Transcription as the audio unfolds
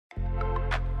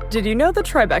Did you know the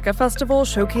Tribeca Festival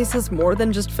showcases more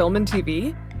than just film and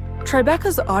TV?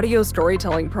 Tribeca's audio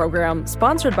storytelling program,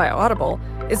 sponsored by Audible,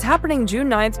 is happening June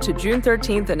 9th to June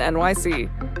 13th in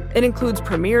NYC. It includes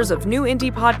premieres of new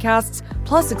indie podcasts,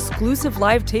 plus exclusive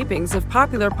live tapings of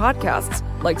popular podcasts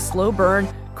like Slow Burn,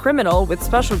 Criminal with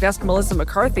special guest Melissa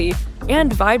McCarthy,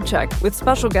 and Vibe Check with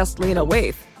special guest Lena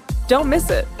Waithe. Don't miss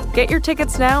it. Get your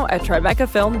tickets now at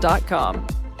tribecafilm.com.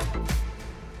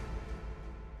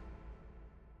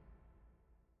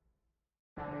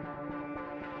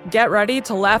 Get ready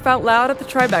to laugh out loud at the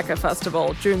Tribeca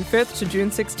Festival, June 5th to June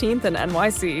 16th in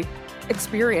NYC.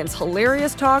 Experience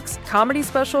hilarious talks, comedy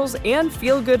specials, and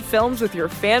feel-good films with your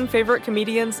fan-favorite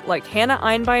comedians like Hannah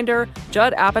Einbinder,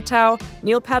 Judd Apatow,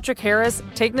 Neil Patrick Harris,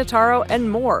 Tig Notaro,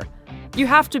 and more. You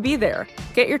have to be there.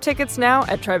 Get your tickets now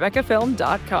at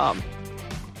tribecafilm.com.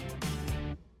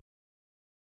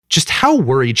 Just how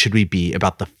worried should we be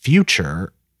about the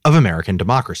future of American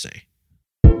democracy?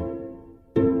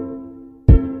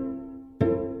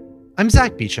 I'm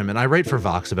Zach Beecham, and I write for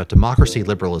Vox about democracy,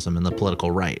 liberalism, and the political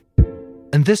right.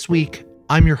 And this week,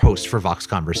 I'm your host for Vox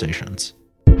Conversations.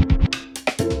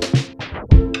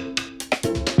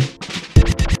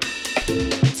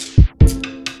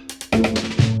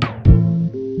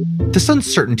 This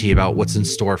uncertainty about what's in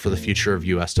store for the future of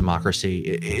U.S. democracy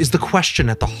is the question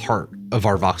at the heart of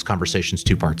our Vox Conversations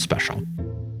two-part special.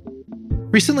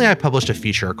 Recently, I published a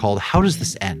feature called How Does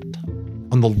This End?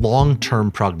 On the long-term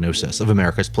prognosis of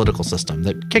America's political system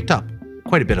that kicked up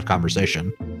quite a bit of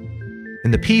conversation.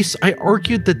 In the piece, I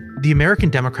argued that the American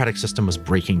democratic system was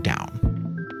breaking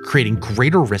down, creating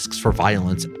greater risks for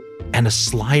violence and a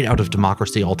slide out of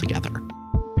democracy altogether.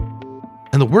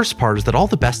 And the worst part is that all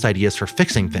the best ideas for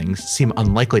fixing things seem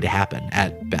unlikely to happen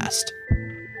at best.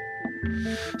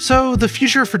 So the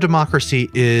future for democracy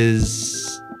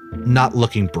is not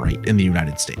looking bright in the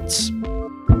United States.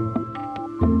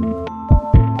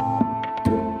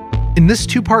 In this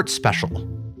two-part special,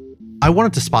 I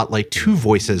wanted to spotlight two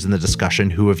voices in the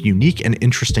discussion who have unique and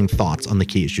interesting thoughts on the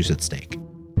key issues at stake.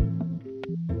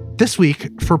 This week,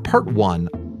 for part one,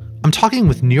 I'm talking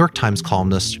with New York Times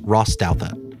columnist Ross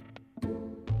Douthat.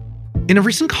 In a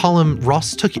recent column,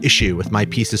 Ross took issue with my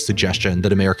piece's suggestion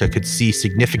that America could see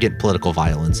significant political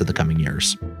violence in the coming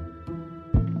years.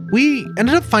 We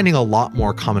ended up finding a lot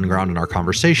more common ground in our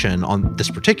conversation on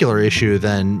this particular issue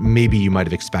than maybe you might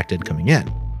have expected coming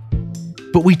in.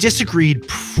 But we disagreed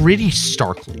pretty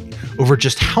starkly over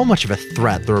just how much of a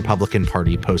threat the Republican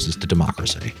Party poses to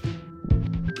democracy.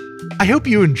 I hope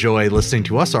you enjoy listening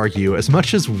to us argue as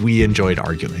much as we enjoyed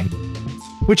arguing,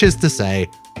 which is to say,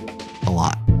 a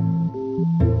lot.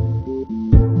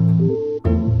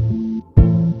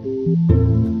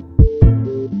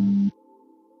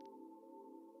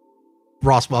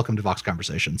 Ross, welcome to Vox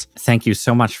Conversations. Thank you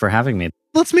so much for having me.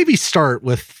 Let's maybe start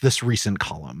with this recent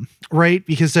column, right?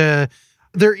 Because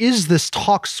there is this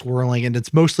talk swirling, and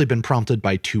it's mostly been prompted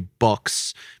by two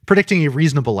books predicting a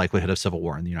reasonable likelihood of civil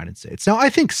war in the United States. Now, I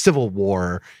think civil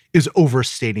war is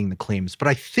overstating the claims, but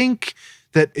I think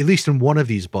that at least in one of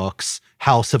these books,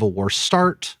 How Civil Wars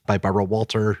Start by Barbara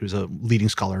Walter, who's a leading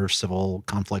scholar of civil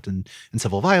conflict and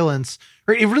civil violence,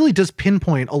 right, it really does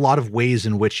pinpoint a lot of ways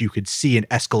in which you could see an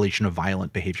escalation of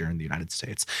violent behavior in the United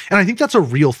States. And I think that's a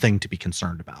real thing to be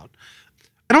concerned about.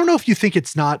 I don't know if you think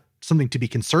it's not something to be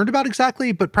concerned about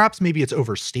exactly, but perhaps maybe it's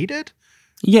overstated.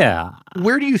 Yeah.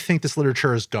 Where do you think this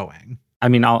literature is going? I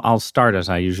mean, I'll start, as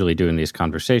I usually do in these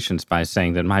conversations, by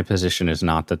saying that my position is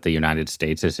not that the United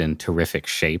States is in terrific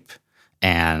shape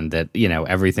and that,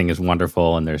 everything is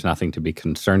wonderful and there's nothing to be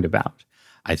concerned about.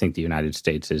 I think the United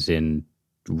States is in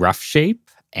rough shape,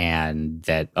 and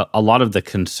that a lot of the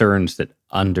concerns that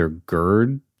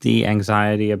undergird the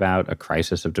anxiety about a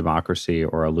crisis of democracy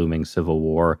or a looming civil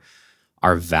war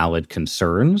are valid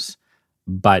concerns.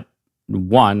 But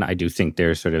one, I do think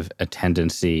there's sort of a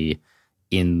tendency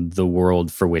in the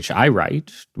world for which I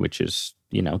write, which is,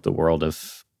 the world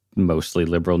of mostly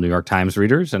liberal New York Times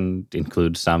readers and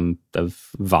includes some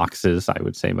of Vox's, I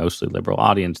would say, mostly liberal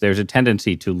audience. There's a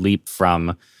tendency to leap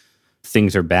from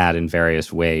things are bad in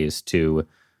various ways to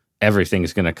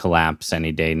everything's going to collapse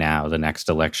any day now. The next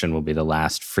election will be the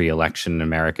last free election in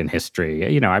American history.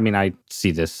 I see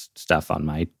this stuff on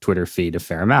my Twitter feed a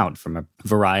fair amount from a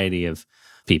variety of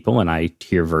people, and I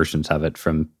hear versions of it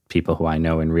from people who I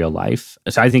know in real life.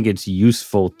 So I think it's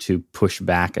useful to push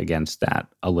back against that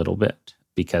a little bit,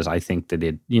 because I think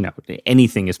that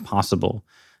anything is possible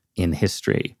in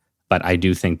history. But I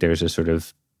do think there's a sort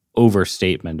of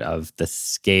overstatement of the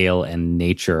scale and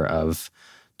nature of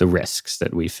the risks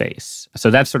that we face. So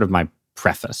that's sort of my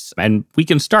preface. And we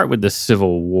can start with the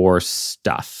Civil War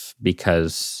stuff,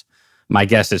 because My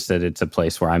guess is that it's a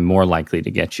place where I'm more likely to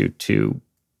get you to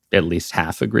at least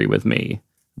half agree with me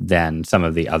than some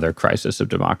of the other crisis of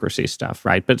democracy stuff,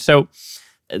 right? But so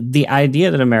the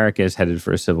idea that America is headed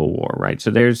for a civil war, right? So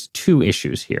there's two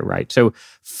issues here, right? So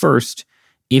first,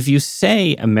 if you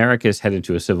say America is headed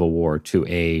to a civil war to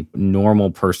a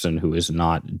normal person who is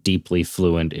not deeply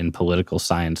fluent in political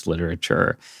science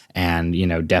literature and,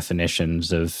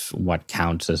 definitions of what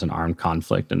counts as an armed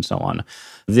conflict and so on,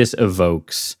 this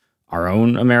evokes our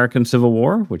own American Civil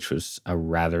War, which was a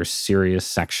rather serious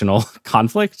sectional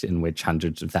conflict in which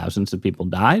hundreds of thousands of people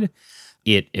died.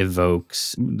 It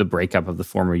evokes the breakup of the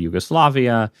former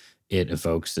Yugoslavia. It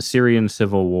evokes the Syrian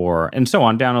civil war, and so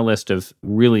on, down a list of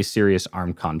really serious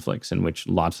armed conflicts in which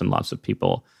lots and lots of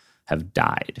people have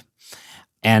died.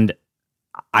 And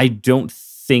I don't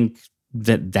think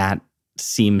that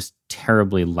seems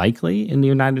terribly likely in the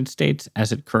United States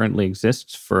as it currently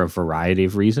exists for a variety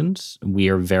of reasons. We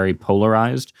are very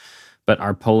polarized, but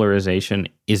our polarization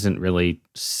isn't really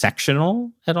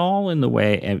sectional at all in the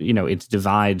way, it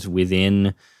divides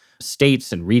within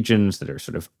states and regions that are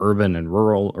sort of urban and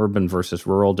rural, urban versus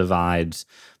rural divides.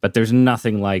 But there's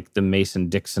nothing like the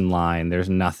Mason-Dixon line. There's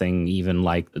nothing even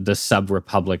like the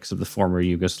sub-republics of the former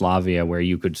Yugoslavia where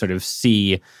you could sort of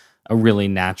see a really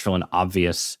natural and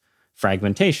obvious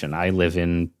fragmentation. I live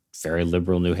in very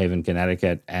liberal New Haven,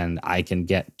 Connecticut, and I can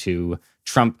get to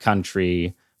Trump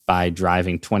country by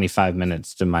driving 25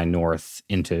 minutes to my north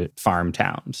into farm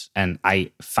towns. And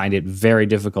I find it very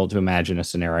difficult to imagine a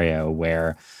scenario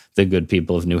where the good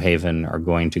people of New Haven are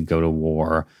going to go to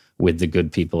war with the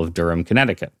good people of Durham,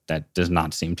 Connecticut. That does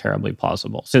not seem terribly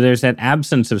plausible. So there's that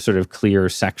absence of sort of clear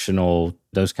sectional,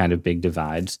 those kind of big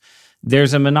divides.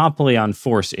 There's a monopoly on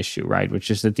force issue, right?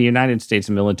 Which is that the United States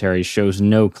military shows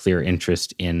no clear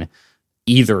interest in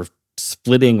either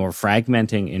splitting or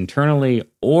fragmenting internally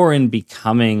or in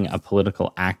becoming a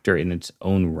political actor in its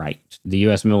own right. The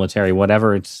U.S. military,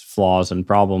 whatever its flaws and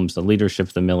problems, the leadership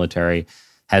of the military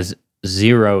has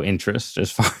zero interest,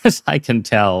 as far as I can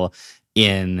tell,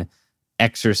 in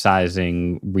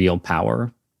exercising real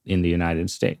power in the United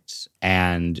States.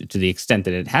 And to the extent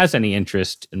that it has any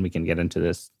interest, and we can get into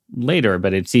this later,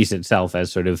 but it sees itself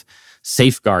as sort of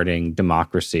safeguarding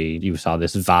democracy. You saw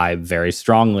this vibe very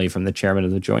strongly from the chairman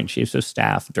of the Joint Chiefs of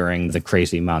Staff during the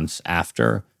crazy months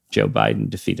after Joe Biden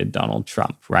defeated Donald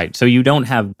Trump, right? So you don't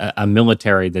have a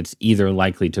military that's either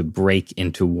likely to break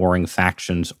into warring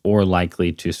factions or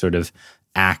likely to sort of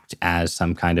act as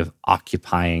some kind of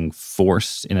occupying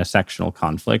force in a sectional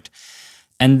conflict.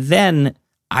 And then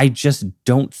I just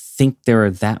don't think there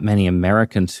are that many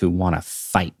Americans who want to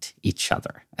fight each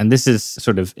other. And this is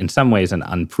sort of, in some ways, an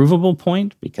unprovable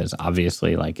point, because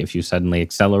obviously, like, if you suddenly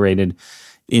accelerated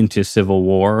into civil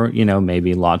war,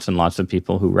 maybe lots and lots of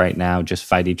people who right now just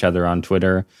fight each other on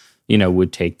Twitter,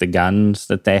 would take the guns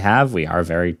that they have. We are a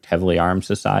very heavily armed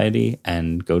society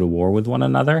and go to war with one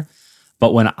another.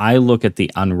 But when I look at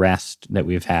the unrest that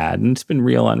we've had, and it's been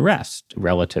real unrest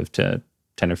relative to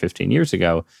 10 or 15 years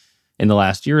ago, in the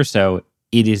last year or so,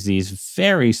 it is these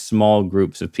very small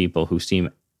groups of people who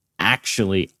seem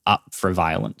actually up for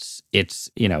violence. It's,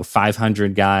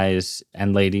 500 guys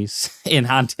and ladies in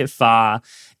Antifa.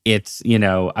 It's,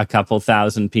 a couple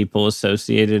thousand people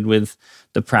associated with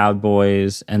the Proud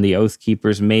Boys and the Oath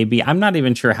Keepers, maybe. I'm not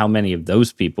even sure how many of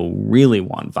those people really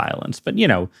want violence. But,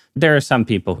 there are some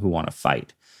people who want to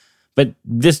fight. But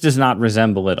this does not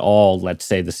resemble at all, let's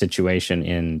say, the situation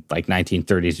in like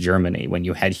 1930s Germany, when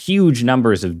you had huge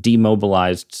numbers of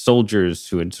demobilized soldiers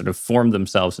who had sort of formed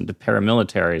themselves into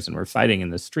paramilitaries and were fighting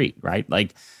in the street, right?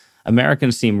 Like,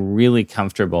 Americans seem really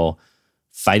comfortable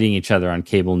fighting each other on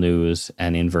cable news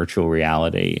and in virtual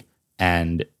reality,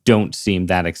 and don't seem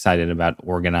that excited about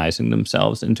organizing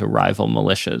themselves into rival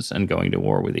militias and going to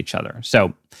war with each other.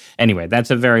 So anyway,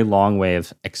 that's a very long way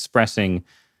of expressing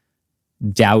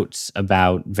doubts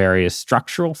about various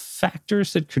structural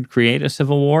factors that could create a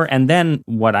civil war. And then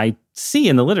what I see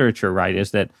in the literature, right,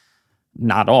 is that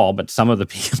not all, but some of the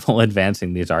people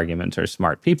advancing these arguments are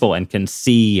smart people and can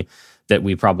see that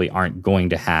we probably aren't going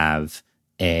to have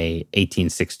a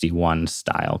 1861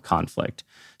 style conflict.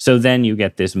 So then you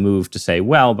get this move to say,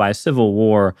 well, by civil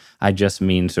war, I just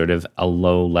mean sort of a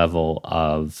low level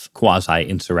of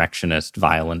quasi-insurrectionist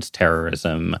violence,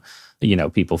 terrorism,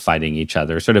 people fighting each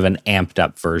other, sort of an amped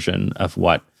up version of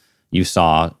what you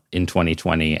saw in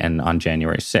 2020 and on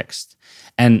January 6th.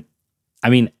 And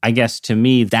I mean, I guess to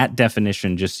me, that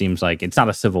definition just seems like it's not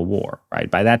a civil war,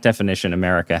 right? By that definition,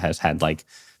 America has had like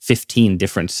 15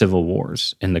 different civil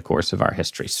wars in the course of our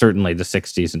history. Certainly the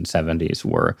 60s and 70s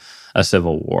were a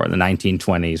civil war. The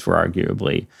 1920s were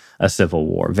arguably a civil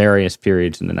war. Various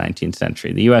periods in the 19th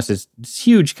century. The U.S. is a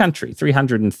huge country,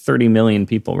 330 million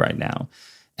people right now.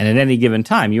 And at any given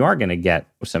time, you are going to get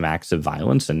some acts of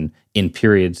violence. And in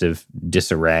periods of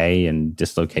disarray and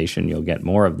dislocation, you'll get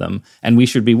more of them. And we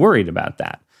should be worried about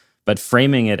that. But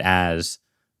framing it as,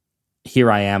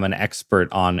 here I am, an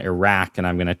expert on Iraq, and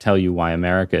I'm going to tell you why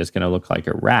America is going to look like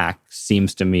Iraq,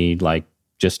 seems to me like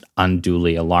just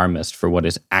unduly alarmist for what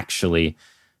is actually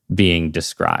being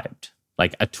described.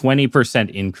 Like a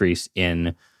 20% increase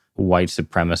in white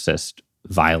supremacist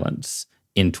violence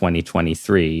in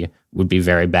 2023 would be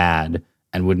very bad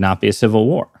and would not be a civil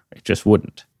war. It just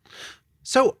wouldn't.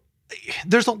 So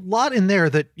there's a lot in there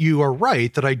that you are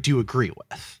right that I do agree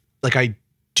with. Like, I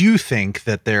do think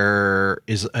that there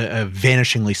is a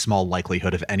vanishingly small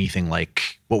likelihood of anything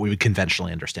like what we would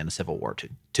conventionally understand a civil war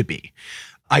to be.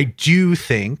 I do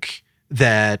think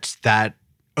that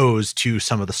owes to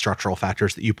some of the structural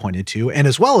factors that you pointed to, and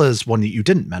as well as one that you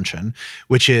didn't mention,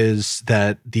 which is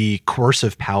that the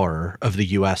coercive power of the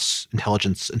U.S.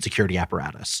 intelligence and security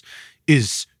apparatus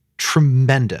is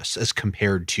tremendous as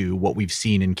compared to what we've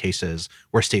seen in cases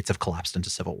where states have collapsed into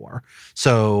civil war.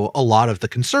 So a lot of the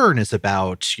concern is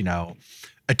about,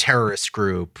 a terrorist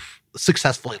group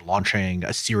successfully launching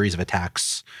a series of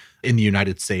attacks in the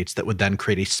United States that would then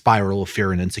create a spiral of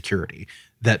fear and insecurity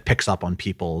that picks up on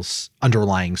people's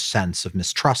underlying sense of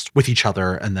mistrust with each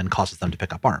other and then causes them to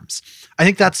pick up arms. I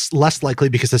think that's less likely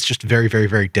because it's just very, very,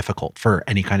 very difficult for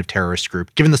any kind of terrorist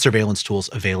group, given the surveillance tools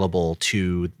available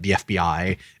to the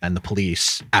FBI and the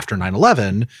police after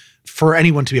 9/11, for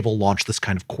anyone to be able to launch this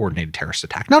kind of coordinated terrorist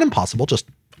attack. Not impossible, just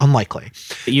unlikely.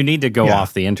 You need to go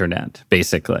off the internet,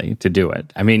 basically, to do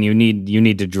it. I mean, you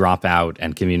need to drop out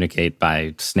and communicate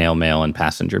by snail mail and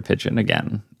passenger pigeon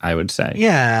again, I would say.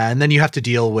 Yeah, and then you have to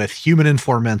deal with human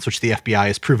informants, which the FBI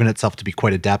has proven itself to be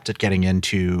quite adept at getting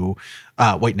into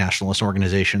white nationalist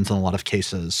organizations in a lot of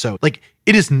cases. So, it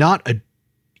is not an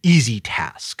easy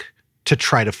task to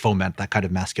try to foment that kind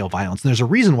of mass-scale violence. And there's a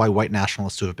reason why white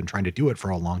nationalists who have been trying to do it for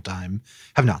a long time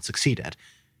have not succeeded.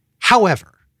 However,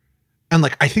 and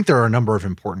I think there are a number of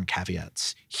important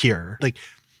caveats here.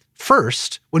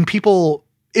 First, when people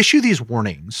issue these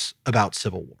warnings about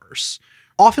civil wars,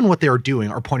 often what they are doing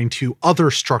are pointing to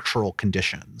other structural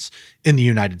conditions in the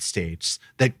United States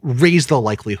that raise the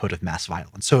likelihood of mass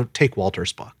violence. So take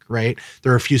Walter's book, right?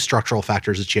 There are a few structural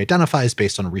factors that she identifies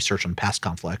based on research on past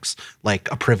conflicts,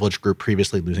 like a privileged group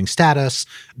previously losing status,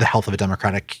 the health of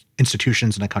democratic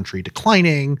institutions in a country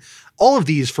declining, all of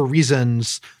these for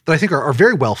reasons that I think are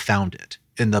very well founded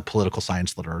in the political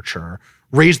science literature,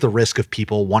 raise the risk of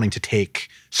people wanting to take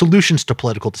solutions to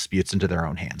political disputes into their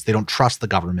own hands. They don't trust the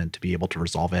government to be able to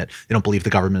resolve it. They don't believe the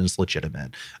government is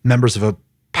legitimate. Members of a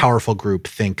powerful group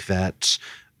think that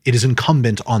it is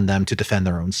incumbent on them to defend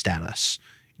their own status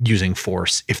using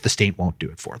force if the state won't do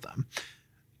it for them.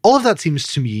 All of that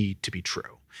seems to me to be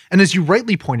true. And as you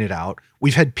rightly pointed out,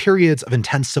 we've had periods of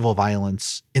intense civil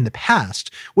violence in the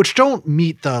past, which don't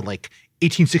meet the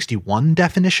 1861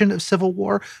 definition of civil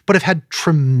war, but have had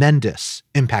tremendous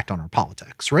impact on our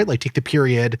politics, right? Take the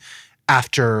period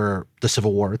after the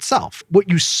Civil War itself. What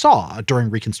you saw during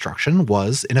Reconstruction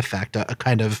was, in effect, a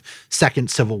kind of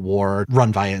second civil war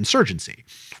run via insurgency,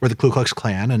 where the Ku Klux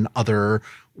Klan and other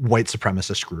white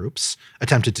supremacist groups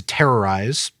attempted to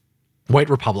terrorize white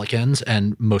Republicans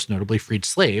and most notably freed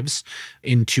slaves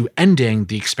into ending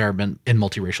the experiment in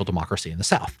multiracial democracy in the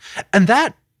South. And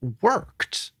that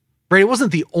worked, right? It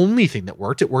wasn't the only thing that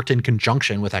worked. It worked in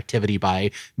conjunction with activity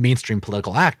by mainstream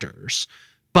political actors,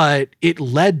 but it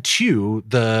led to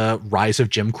the rise of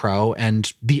Jim Crow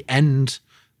and the end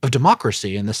of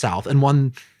democracy in the South. And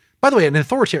one, by the way,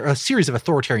 a series of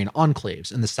authoritarian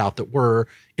enclaves in the South that were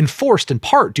enforced in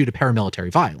part due to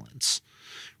paramilitary violence.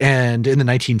 And in the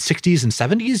 1960s and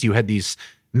 70s, you had these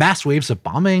mass waves of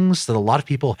bombings that a lot of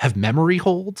people have memory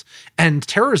hold. And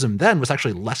terrorism then was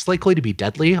actually less likely to be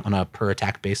deadly on a per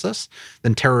attack basis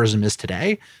than terrorism is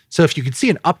today. So if you could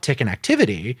see an uptick in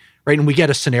activity, right, and we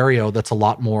get a scenario that's a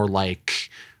lot more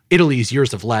like Italy's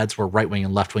years of Leds, where right-wing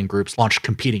and left-wing groups launched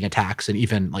competing attacks and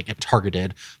even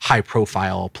targeted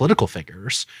high-profile political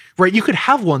figures, right? You could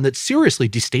have one that seriously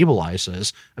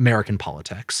destabilizes American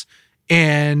politics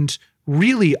and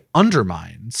really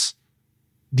undermines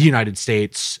the United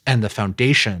States and the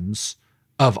foundations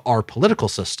of our political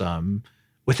system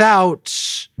without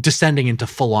descending into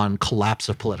full-on collapse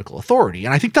of political authority.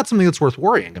 And I think that's something that's worth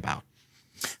worrying about.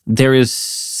 There is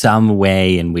some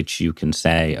way in which you can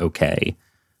say, okay,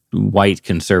 white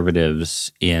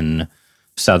conservatives in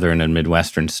southern and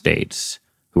Midwestern states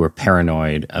who are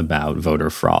paranoid about voter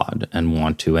fraud and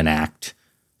want to enact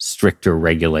stricter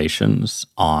regulations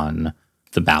on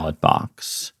the ballot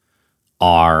box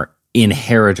are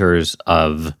inheritors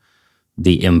of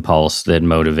the impulse that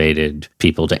motivated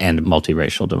people to end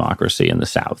multiracial democracy in the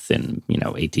South in,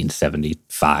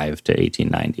 1875 to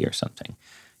 1890 or something.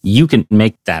 You can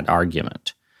make that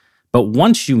argument. But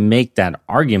once you make that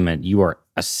argument, you are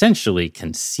essentially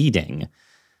conceding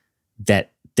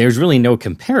that there's really no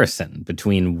comparison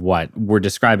between what we're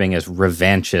describing as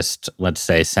revanchist, let's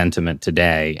say, sentiment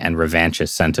today and revanchist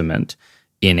sentiment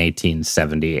in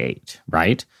 1878,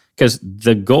 right? Because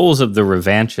the goals of the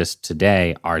revanchists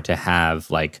today are to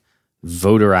have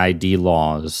voter ID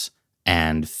laws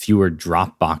and fewer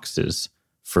drop boxes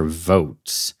for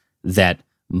votes that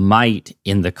might,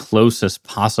 in the closest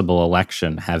possible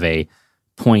election, have a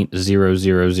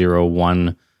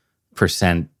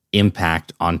 0.0001%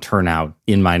 impact on turnout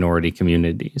in minority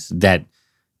communities. That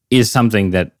is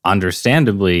something that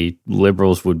understandably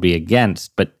liberals would be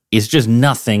against, but is just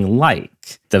nothing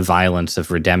like the violence of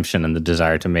redemption and the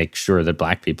desire to make sure that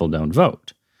Black people don't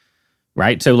vote,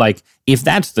 right? So if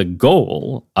that's the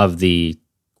goal of the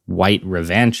white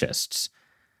revanchists,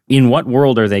 in what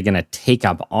world are they going to take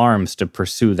up arms to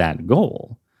pursue that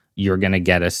goal? You're going to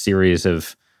get a series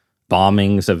of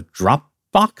bombings of drop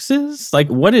boxes?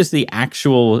 What is the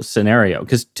actual scenario?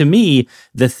 Because to me,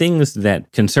 the things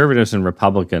that conservatives and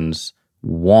Republicans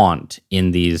want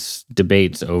in these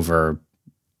debates over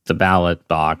the ballot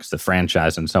box, the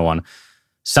franchise, and so on,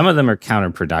 some of them are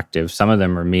counterproductive. Some of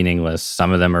them are meaningless.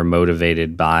 Some of them are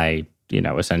motivated by,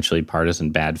 essentially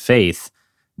partisan bad faith.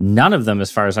 None of them,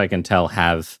 as far as I can tell,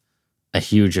 have a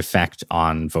huge effect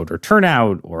on voter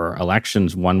turnout or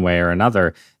elections one way or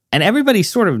another. And everybody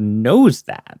sort of knows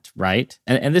that, right?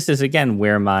 And this is, again,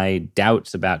 where my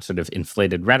doubts about sort of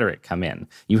inflated rhetoric come in.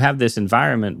 You have this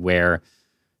environment where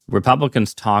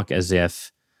Republicans talk as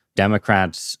if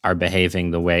Democrats are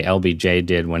behaving the way LBJ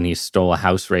did when he stole a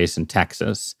House race in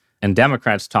Texas. And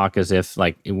Democrats talk as if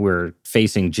we're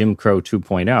facing Jim Crow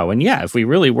 2.0. And yeah, if we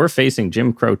really were facing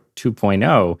Jim Crow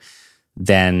 2.0,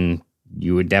 then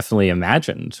you would definitely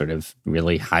imagine sort of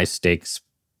really high stakes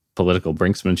political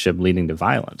brinksmanship leading to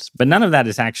violence. But none of that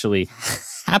is actually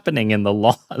happening in the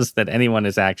laws that anyone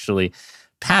is actually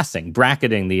passing,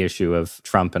 bracketing the issue of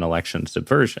Trump and election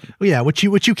subversion. Well, yeah, which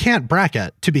you can't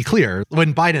bracket, to be clear.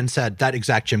 When Biden said that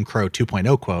exact Jim Crow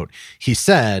 2.0 quote, he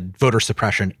said voter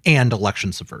suppression and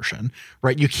election subversion,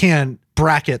 right? You can't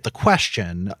bracket the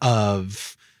question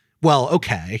of, well,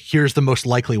 okay, here's the most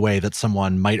likely way that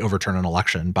someone might overturn an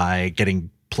election by getting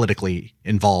politically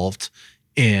involved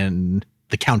in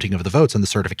the counting of the votes and the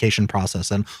certification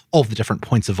process and all of the different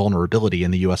points of vulnerability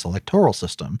in the U.S. electoral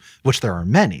system, which there are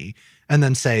many, and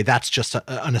then say that's just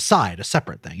an aside, a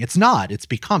separate thing. It's not. It's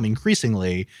become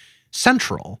increasingly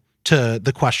central to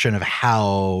the question of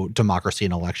how democracy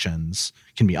and elections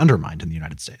can be undermined in the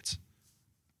United States.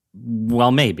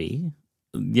 Well, maybe.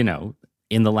 In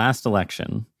the last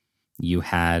election, you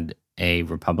had a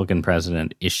Republican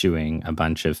president issuing a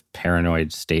bunch of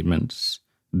paranoid statements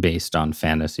based on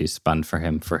fantasies spun for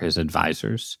him for his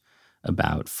advisors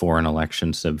about foreign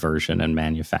election subversion and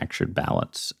manufactured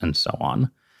ballots and so on.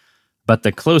 But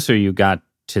the closer you got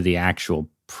to the actual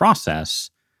process,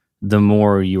 the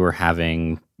more you were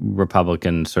having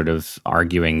Republicans sort of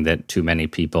arguing that too many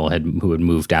people who had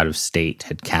moved out of state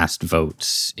had cast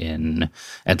votes in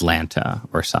Atlanta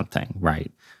or something,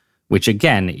 right? Which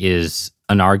again is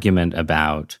an argument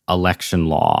about election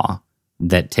law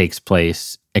that takes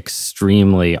place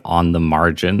extremely on the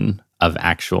margin of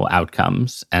actual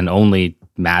outcomes and only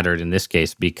mattered in this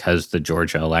case because the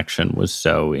Georgia election was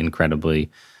so incredibly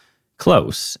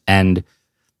close. And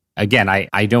again,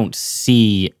 I don't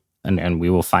see, and we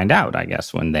will find out, I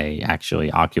guess, when they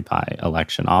actually occupy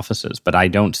election offices, but I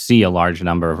don't see a large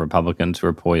number of Republicans who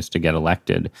are poised to get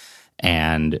elected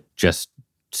and just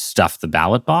stuff the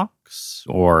ballot box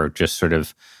or just sort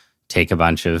of take a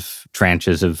bunch of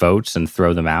tranches of votes and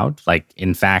throw them out.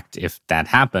 In fact, if that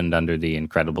happened under the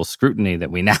incredible scrutiny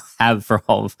that we now have for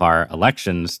all of our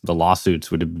elections, the lawsuits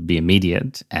would be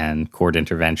immediate and court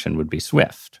intervention would be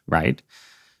swift, right?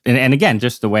 And again,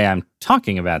 just the way I'm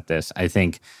talking about this, I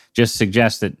think just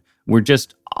suggests that we're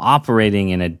just operating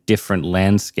in a different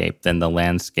landscape than the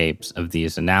landscapes of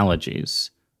these analogies,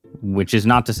 which is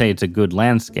not to say it's a good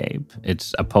landscape.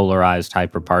 It's a polarized,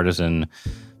 hyper-partisan,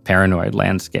 paranoid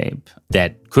landscape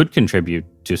that could contribute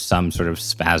to some sort of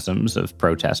spasms of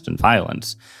protest and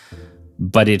violence.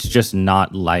 But it's just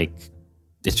not like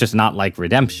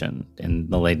redemption in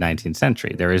the late 19th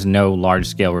century. There is no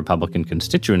large-scale Republican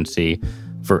constituency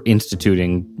for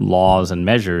instituting laws and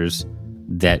measures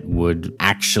that would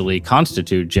actually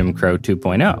constitute Jim Crow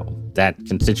 2.0. That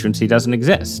constituency doesn't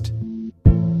exist.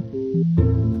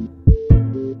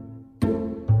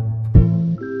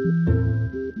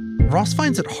 Ross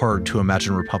finds it hard to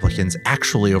imagine Republicans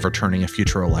actually overturning a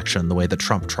future election the way that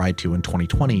Trump tried to in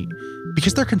 2020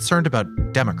 because they're concerned about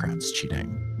Democrats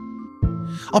cheating.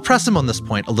 I'll press him on this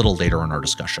point a little later in our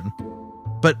discussion.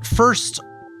 But first,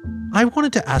 I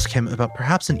wanted to ask him about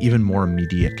perhaps an even more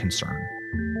immediate concern: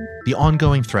 the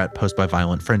ongoing threat posed by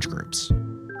violent fringe groups.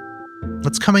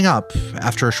 That's coming up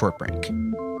after a short break.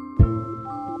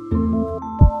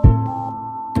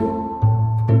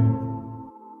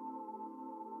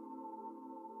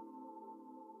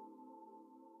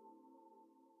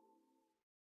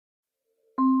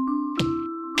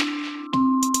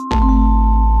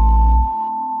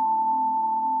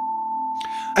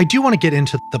 I do want to get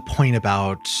into the point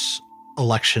about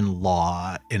election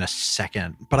law in a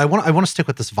second, but I want to stick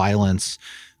with this violence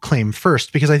claim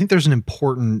first, because I think there's an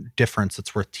important difference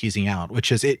that's worth teasing out,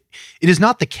 which is it is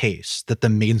not the case that the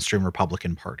mainstream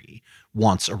Republican Party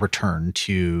wants a return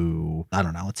to, I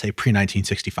don't know, let's say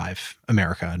pre-1965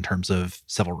 America in terms of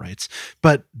civil rights,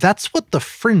 but that's what the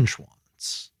fringe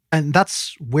wants. And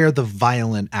that's where the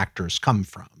violent actors come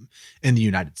from in the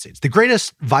United States. The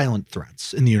greatest violent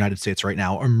threats in the United States right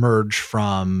now emerge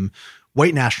from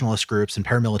white nationalist groups and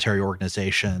paramilitary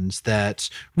organizations that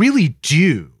really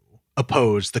do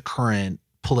oppose the current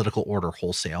political order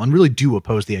wholesale and really do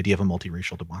oppose the idea of a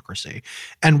multiracial democracy.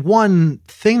 And one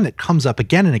thing that comes up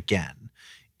again and again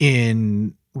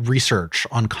in research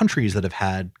on countries that have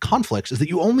had conflicts is that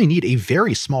you only need a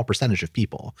very small percentage of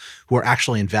people who are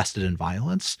actually invested in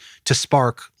violence to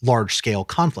spark large-scale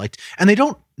conflict. And they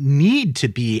don't need to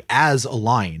be as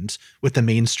aligned with the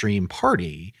mainstream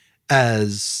party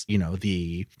as, you know,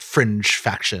 the fringe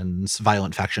factions,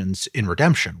 violent factions in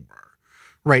Redemption were,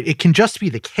 right? It can just be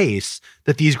the case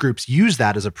that these groups use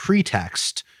that as a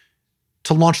pretext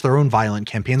to launch their own violent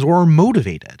campaigns or are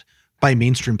motivated by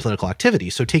mainstream political activity.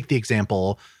 So take the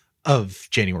example of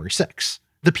January 6th.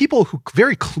 The people who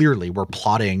very clearly were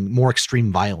plotting more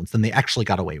extreme violence than they actually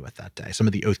got away with that day. Some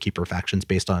of the Oath Keeper factions,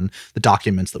 based on the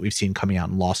documents that we've seen coming out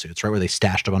in lawsuits, right, where they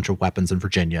stashed a bunch of weapons in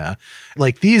Virginia.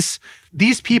 Like these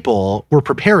people were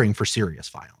preparing for serious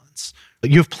violence.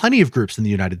 You have plenty of groups in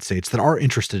the United States that are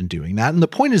interested in doing that. And the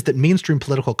point is that mainstream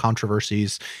political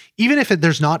controversies, even if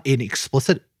there's not an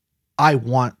explicit, I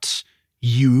want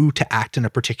you to act in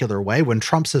a particular way. When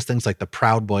Trump says things like the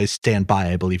Proud Boys stand by,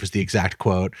 I believe is the exact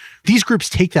quote, these groups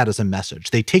take that as a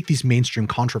message. They take these mainstream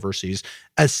controversies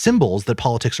as symbols that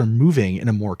politics are moving in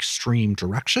a more extreme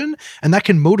direction, and that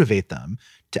can motivate them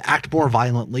to act more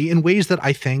violently in ways that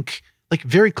I think like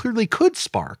very clearly could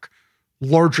spark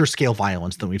larger scale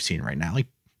violence than we've seen right now. Like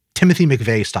Timothy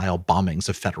McVeigh style bombings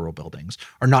of federal buildings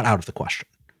are not out of the question.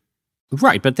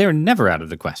 Right, but they're never out of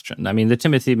the question. I mean, the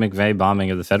Timothy McVeigh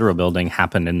bombing of the federal building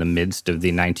happened in the midst of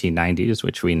the 1990s,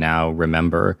 which we now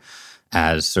remember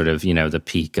as sort of, you know, the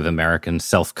peak of American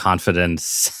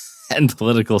self-confidence and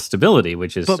political stability,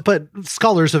 which is... But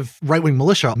scholars of right-wing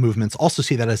militia movements also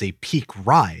see that as a peak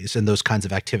rise in those kinds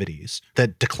of activities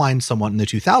that declined somewhat in the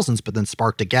 2000s, but then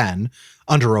sparked again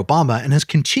under Obama and has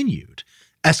continued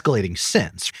escalating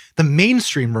since. The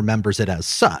mainstream remembers it as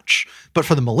such, but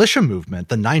for the militia movement,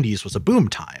 the 90s was a boom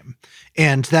time.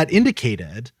 And that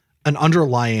indicated an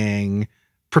underlying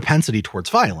propensity towards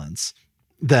violence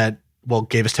that, well,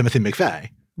 gave us Timothy McVeigh.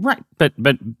 Right. But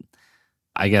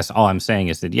I guess all I'm saying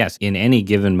is that, yes, in any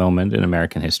given moment in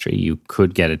American history, you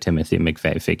could get a Timothy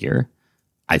McVeigh figure.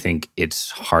 I think it's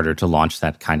harder to launch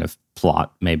that kind of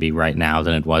plot maybe right now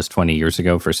than it was 20 years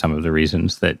ago for some of the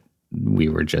reasons that we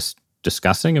were just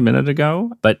discussing a minute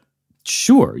ago. But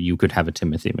sure, you could have a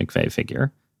Timothy McVeigh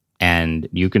figure, and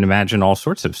you can imagine all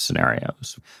sorts of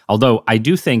scenarios. Although I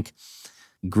do think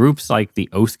groups like the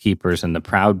Oath Keepers and the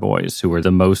Proud Boys, who were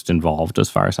the most involved, as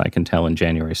far as I can tell, in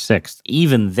January 6th,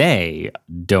 even they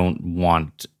don't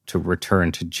want to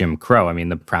return to Jim Crow. I mean,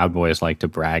 the Proud Boys like to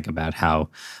brag about how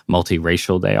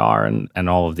multiracial they are and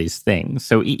all of these things.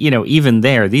 So, you know, even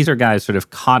there, these are guys sort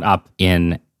of caught up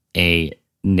in a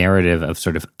narrative of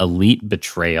sort of elite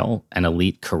betrayal and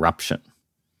elite corruption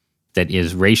that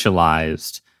is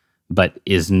racialized, but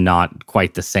is not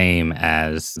quite the same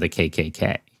as the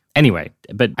KKK. Anyway,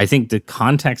 but I think the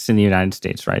context in the United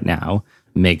States right now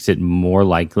makes it more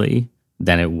likely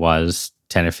than it was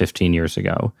 10 or 15 years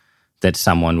ago that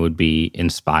someone would be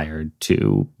inspired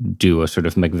to do a sort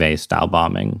of McVeigh-style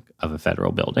bombing of a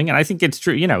federal building. And I think it's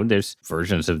true. There's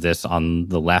versions of this on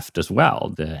the left as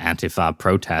well. The Antifa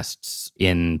protests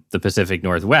in the Pacific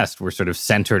Northwest were sort of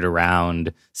centered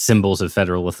around symbols of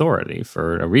federal authority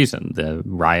for a reason. The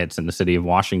riots in the city of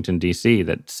Washington, D.C.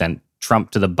 that sent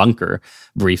Trump to the bunker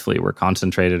briefly were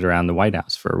concentrated around the White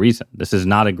House for a reason. This is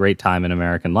not a great time in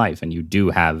American life, and you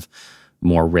do have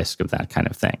more risk of that kind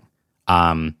of thing.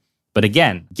 But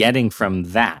again, getting from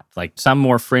that, like some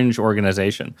more fringe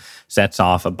organization sets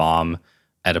off a bomb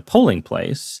at a polling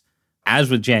place, as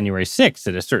with January 6th,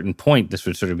 at a certain point, this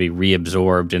would sort of be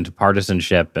reabsorbed into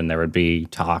partisanship, and there would be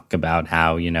talk about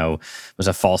how, it was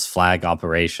a false flag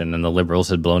operation and the liberals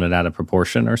had blown it out of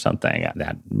proportion or something.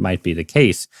 That might be the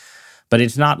case. But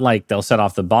it's not like they'll set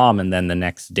off the bomb and then the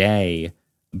next day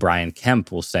Brian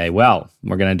Kemp will say, well,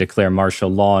 we're going to declare martial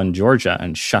law in Georgia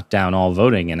and shut down all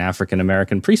voting in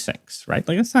African-American precincts, right?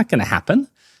 Like, that's not going to happen.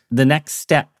 The next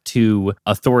step to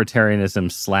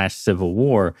authoritarianism/civil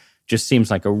war just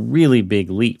seems like a really big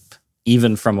leap,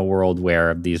 even from a world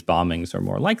where these bombings are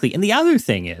more likely. And the other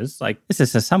thing is, like, this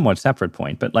is a somewhat separate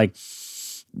point, but like,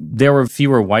 there were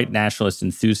fewer white nationalist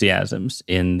enthusiasms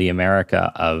in the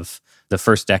America of the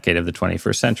first decade of the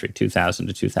 21st century, 2000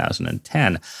 to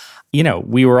 2010.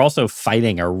 We were also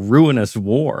fighting a ruinous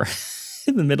war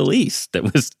in the Middle East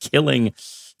that was killing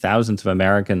thousands of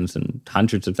Americans and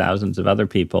hundreds of thousands of other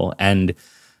people. And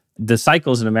the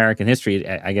cycles in American history,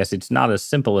 I guess it's not as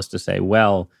simple as to say,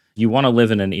 well, you want to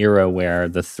live in an era where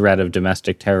the threat of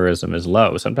domestic terrorism is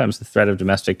low. Sometimes the threat of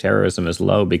domestic terrorism is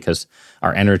low because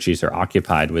our energies are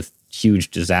occupied with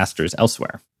huge disasters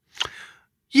elsewhere.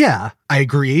 Yeah, I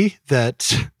agree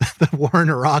that the war in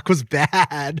Iraq was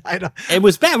bad. It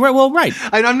was bad. Well, right.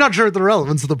 I'm not sure what the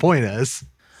relevance of the point is.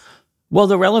 Well,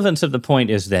 the relevance of the point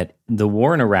is that the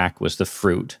war in Iraq was the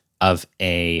fruit of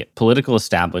a political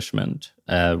establishment,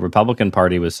 a Republican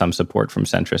Party with some support from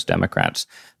centrist Democrats,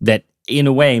 that in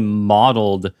a way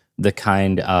modeled the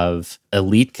kind of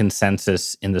elite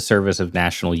consensus in the service of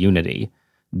national unity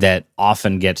that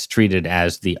often gets treated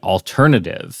as the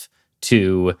alternative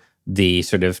to the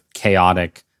sort of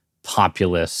chaotic,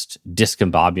 populist,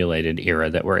 discombobulated era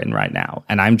that we're in right now.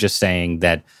 And I'm just saying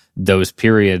that those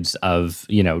periods of,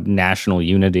 national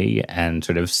unity and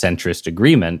sort of centrist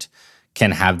agreement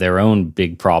can have their own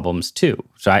big problems too.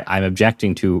 So I'm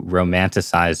objecting to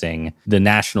romanticizing the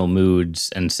national moods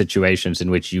and situations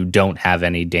in which you don't have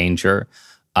any danger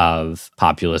of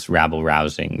populist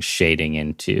rabble-rousing shading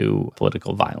into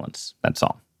political violence. That's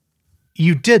all.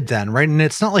 You did then, right? And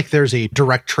it's not like there's a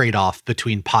direct trade-off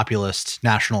between populist,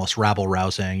 nationalist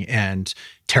rabble-rousing and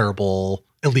terrible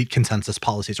elite consensus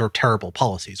policies or terrible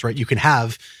policies, right? You can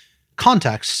have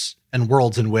contexts and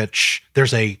worlds in which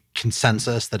there's a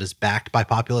consensus that is backed by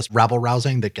populist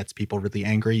rabble-rousing that gets people really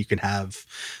angry. You can have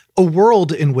a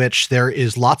world in which there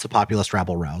is lots of populist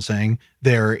rabble-rousing.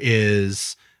 There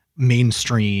is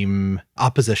mainstream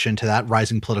opposition to that,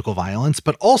 rising political violence,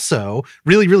 but also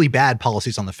really, really bad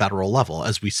policies on the federal level,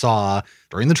 as we saw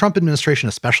during the Trump administration,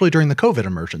 especially during the COVID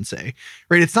emergency,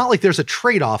 right? It's not like there's a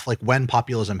trade-off, like when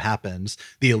populism happens,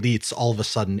 the elites all of a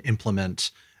sudden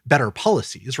implement better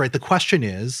policies, right? The question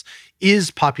is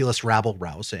populist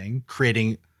rabble-rousing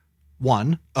creating,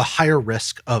 one, a higher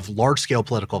risk of large-scale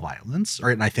political violence,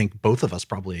 right? And I think both of us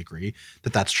probably agree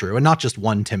that that's true. And not just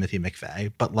one Timothy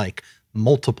McVeigh, but like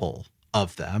multiple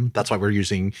of them. That's why we're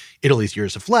using Italy's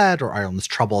years of lead or Ireland's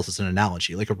troubles as an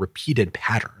analogy, like a repeated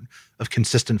pattern of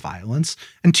consistent violence.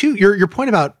 And two, your point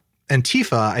about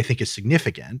Antifa, I think, is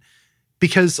significant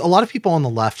because a lot of people on the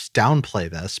left downplay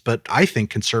this, but I think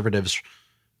conservatives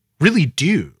really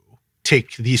do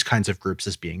take these kinds of groups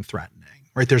as being threatening,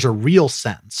 right? There's a real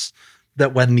sense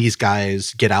that when these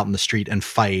guys get out in the street and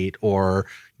fight or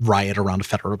riot around a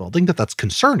federal building, that's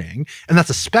concerning. And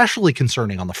that's especially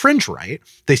concerning on the fringe right.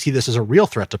 They see this as a real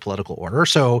threat to political order.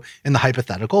 So in the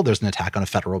hypothetical, there's an attack on a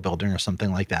federal building or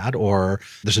something like that, or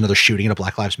there's another shooting at a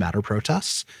Black Lives Matter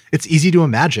protest. It's easy to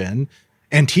imagine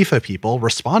Antifa people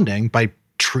responding by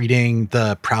treating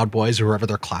the Proud Boys or whoever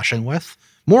they're clashing with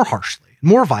more harshly,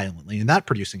 more violently, and that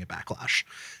producing a backlash.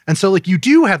 And so like you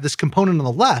do have this component on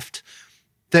the left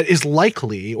that is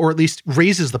likely, or at least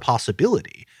raises the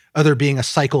possibility of there being a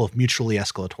cycle of mutually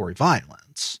escalatory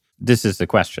violence. This is the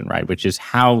question, right? Which is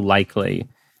how likely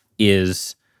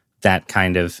is that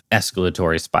kind of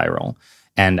escalatory spiral?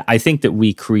 And I think that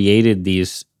we created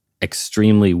these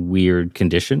extremely weird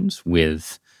conditions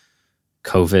with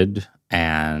COVID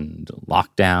and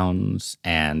lockdowns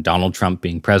and Donald Trump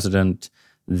being president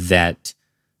that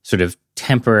sort of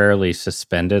temporarily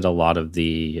suspended a lot of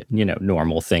the,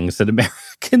 normal things that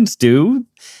Republicans do,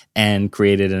 and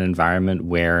created an environment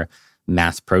where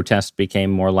mass protest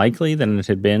became more likely than it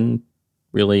had been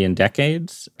really in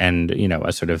decades, and,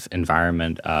 a sort of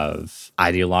environment of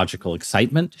ideological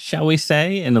excitement, shall we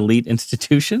say, in elite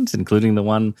institutions, including the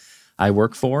one I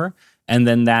work for. And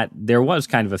then that there was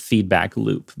kind of a feedback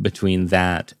loop between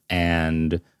that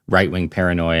and right-wing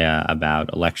paranoia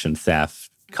about election theft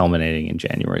culminating in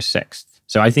January 6th.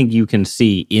 So I think you can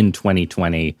see in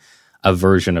 2020 a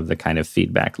version of the kind of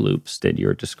feedback loops that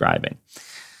you're describing.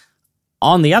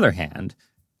 On the other hand,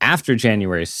 after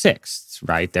January 6th,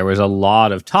 right, there was a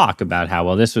lot of talk about how,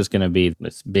 well, this was going to be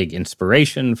this big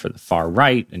inspiration for the far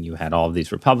right. And you had all of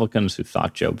these Republicans who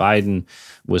thought Joe Biden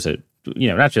was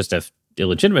not just a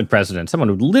illegitimate president, someone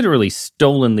who'd literally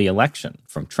stolen the election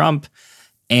from Trump.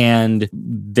 And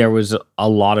there was a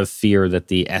lot of fear that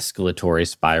the escalatory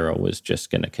spiral was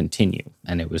just going to continue.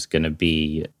 And it was going to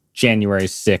be January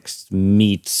 6th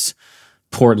meets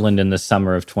Portland in the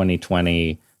summer of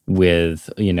 2020 with,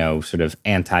 sort of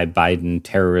anti-Biden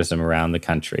terrorism around the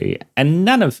country. And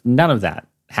none of that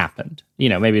happened.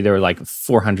 Maybe there were like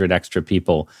 400 extra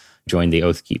people joined the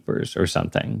Oath Keepers or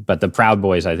something. But the Proud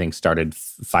Boys, I think, started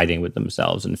fighting with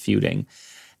themselves and feuding.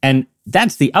 And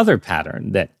that's the other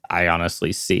pattern that I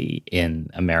honestly see in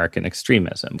American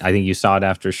extremism. I think you saw it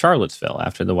after Charlottesville,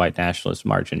 after the white nationalist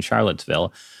march in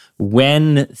Charlottesville,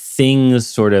 when things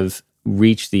sort of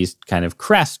reach these kind of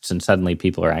crests and suddenly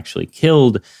people are actually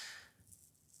killed,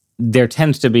 there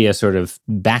tends to be a sort of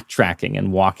backtracking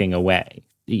and walking away.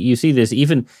 You see this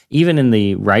even in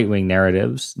the right-wing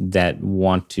narratives that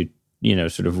want to,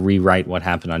 sort of rewrite what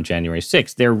happened on January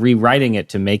 6th. They're rewriting it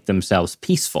to make themselves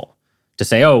peaceful, to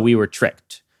say, oh, we were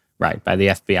tricked, right, by the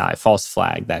FBI, false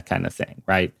flag, that kind of thing,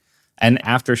 right? And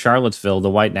after Charlottesville, the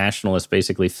white nationalists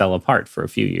basically fell apart for a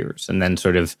few years and then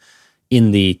sort of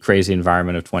in the crazy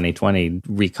environment of 2020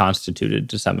 reconstituted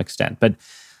to some extent. But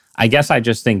I guess I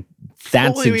just think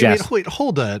that suggests wait,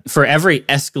 hold it. For every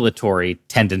escalatory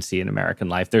tendency in American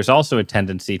life, there's also a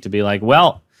tendency to be like,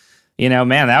 well,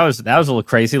 man, that was a little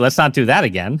crazy. Let's not do that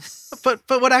again. But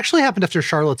what actually happened after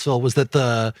Charlottesville was that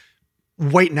the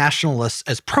white nationalists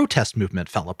as protest movement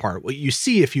fell apart. What you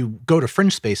see if you go to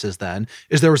fringe spaces then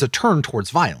is there was a turn towards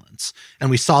violence.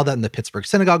 And we saw that in the Pittsburgh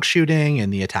synagogue shooting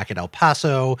and the attack at El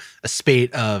Paso, a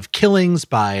spate of killings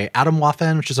by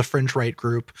Atomwaffen, which is a fringe right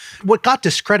group. What got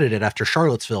discredited after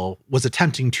Charlottesville was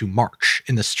attempting to march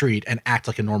in the street and act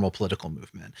like a normal political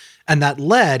movement. And that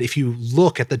led, if you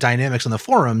look at the dynamics on the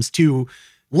forums, to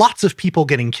lots of people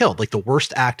getting killed, like the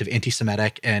worst act of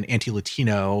anti-Semitic and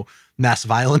anti-Latino mass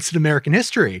violence in American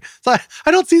history. So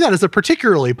I don't see that as a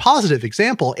particularly positive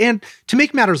example. And to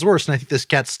make matters worse, and I think this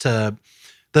gets to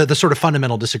the sort of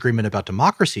fundamental disagreement about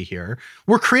democracy here,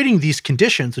 we're creating these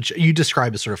conditions, which you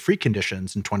describe as sort of free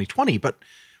conditions in 2020, but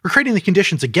we're creating the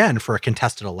conditions again for a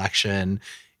contested election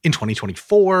in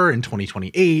 2024, in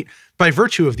 2028, by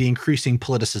virtue of the increasing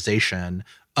politicization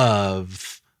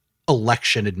of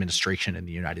election administration in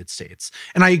the United States.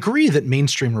 And I agree that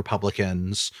mainstream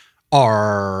Republicans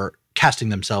are casting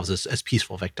themselves as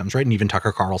peaceful victims, right? And even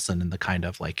Tucker Carlson and the kind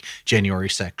of like January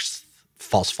 6th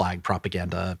false flag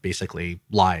propaganda basically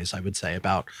lies, I would say,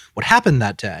 about what happened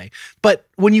that day. But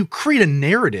when you create a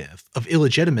narrative of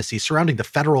illegitimacy surrounding the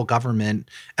federal government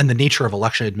and the nature of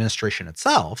election administration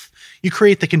itself, you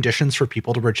create the conditions for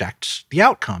people to reject the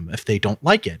outcome if they don't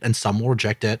like it. And some will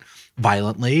reject it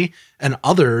violently and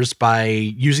others by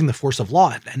using the force of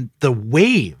law. And the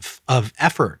wave of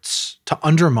efforts to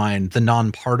undermine the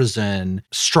nonpartisan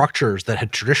structures that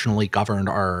had traditionally governed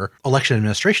our election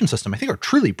administration system, I think, are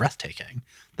truly breathtaking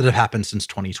that have happened since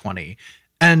 2020.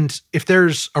 And if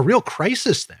there's a real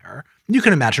crisis there, you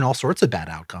can imagine all sorts of bad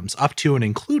outcomes, up to and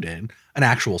including an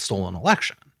actual stolen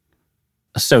election.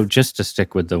 So just to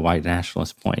stick with the white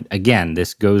nationalist point, again,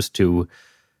 this goes to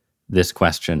this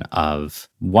question of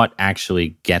what actually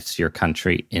gets your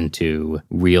country into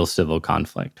real civil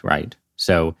conflict, right?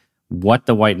 So what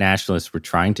the white nationalists were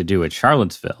trying to do at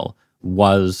Charlottesville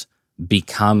was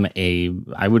become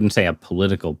I wouldn't say a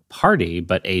political party,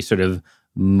 but a sort of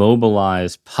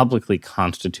mobilized, publicly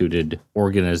constituted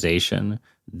organization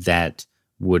that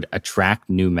would attract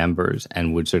new members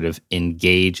and would sort of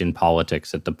engage in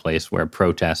politics at the place where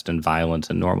protest and violence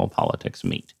and normal politics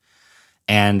meet.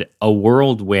 And a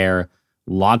world where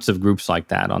lots of groups like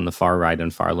that on the far right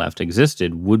and far left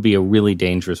existed would be a really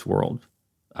dangerous world,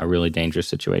 a really dangerous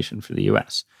situation for the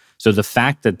U.S. So the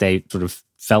fact that they sort of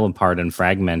fell apart and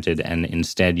fragmented, and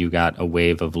instead you got a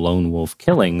wave of lone wolf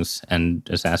killings and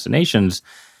assassinations,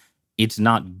 it's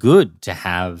not good to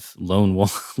have lone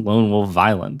wolf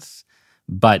violence,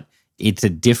 but it's a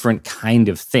different kind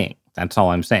of thing, That's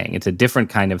all I'm saying. It's a different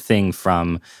kind of thing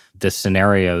from the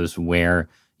scenarios where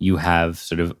you have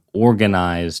sort of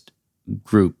organized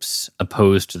groups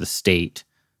opposed to the state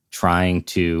trying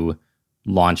to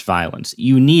launch violence.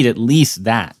 You need at least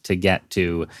that to get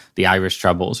to the Irish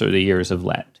Troubles or the Years of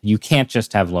Lead. You can't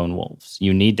just have lone wolves.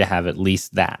 You need to have at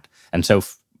least that. And so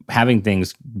having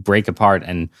things break apart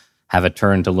and have a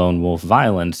turn to lone wolf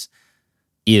violence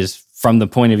is, from the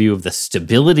point of view of the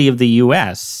stability of the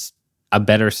U.S., a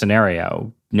better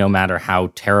scenario, no matter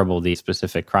how terrible these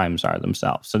specific crimes are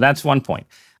themselves. So that's one point.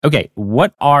 Okay,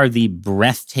 what are the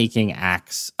breathtaking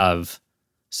acts of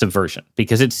subversion?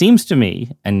 Because it seems to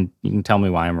me, and you can tell me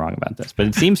why I'm wrong about this, but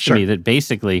it seems to me that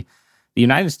basically the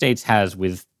United States has,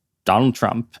 with Donald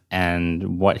Trump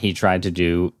and what he tried to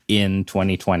do in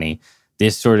 2020,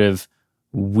 this sort of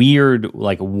weird,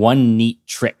 like, one neat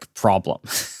trick problem,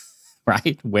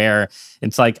 right? Where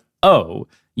it's like, oh,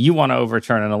 you want to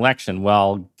overturn an election.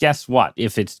 Well, guess what?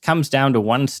 If it comes down to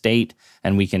one state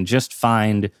and we can just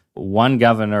find one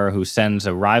governor who sends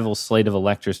a rival slate of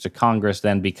electors to Congress,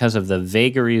 then because of the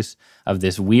vagaries of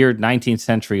this weird 19th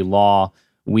century law,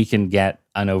 we can get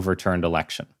an overturned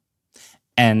election.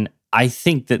 And I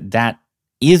think that that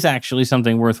is actually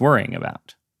something worth worrying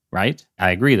about, right?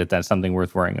 I agree that that's something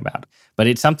worth worrying about. But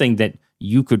it's something that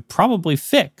you could probably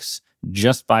fix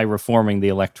just by reforming the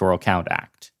Electoral Count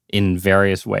Act in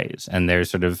various ways. And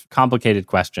there's sort of complicated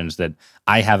questions that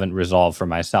I haven't resolved for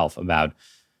myself about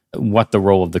what the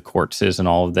role of the courts is in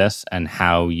all of this and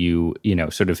how you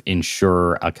sort of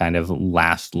ensure a kind of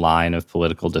last line of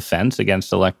political defense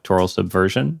against electoral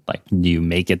subversion. Like, do you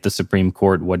make it the Supreme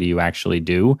Court? What do you actually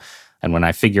do? And when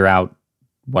I figure out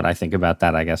what I think about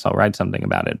that, I guess I'll write something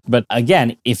about it. But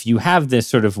again, if you have this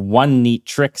sort of one neat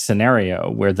trick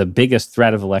scenario where the biggest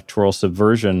threat of electoral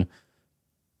subversion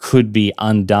could be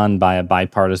undone by a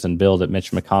bipartisan bill that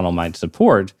Mitch McConnell might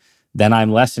support, then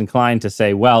I'm less inclined to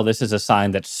say, well, this is a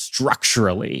sign that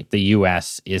structurally the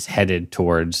U.S. is headed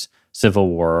towards civil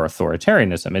war or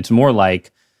authoritarianism. It's more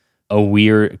like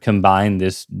combine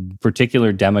this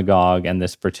particular demagogue and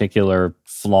this particular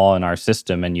flaw in our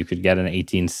system, and you could get an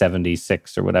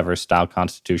 1876 or whatever style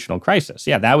constitutional crisis.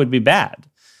 Yeah, that would be bad.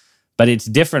 But it's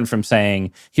different from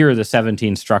saying, here are the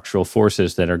 17 structural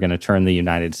forces that are going to turn the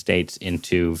United States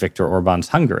into Viktor Orban's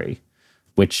Hungary,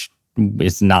 which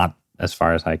is not, as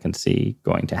far as I can see,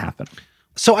 going to happen.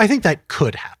 So I think that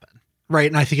could happen, right?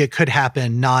 And I think it could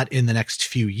happen not in the next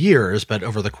few years, but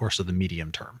over the course of the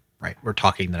medium term, right? We're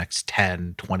talking the next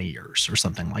 10, 20 years or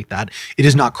something like that. It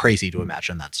is not crazy to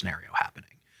imagine that scenario happening.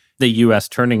 The U.S.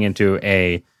 turning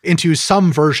into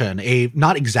some version, a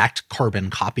not exact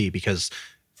carbon copy, because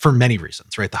for many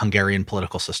reasons, right? The Hungarian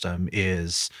political system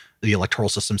the electoral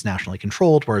system's nationally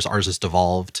controlled, whereas ours is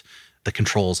devolved. The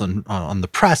controls on the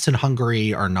press in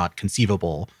Hungary are not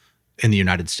conceivable in the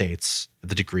United States,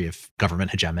 the degree of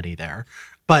government hegemony there.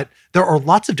 But there are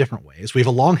lots of different ways. We have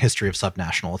a long history of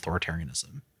subnational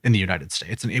authoritarianism in the United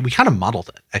States. And we kind of modeled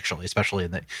it, actually, especially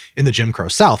in the Jim Crow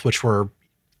South, which were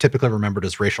typically remembered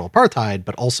as racial apartheid,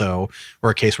 but also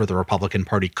were a case where the Republican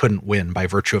Party couldn't win by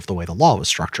virtue of the way the law was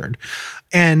structured.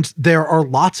 And there are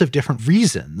lots of different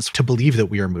reasons to believe that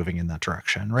we are moving in that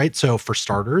direction, right? So for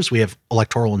starters, we have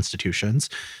electoral institutions,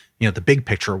 the big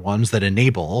picture ones that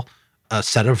enable a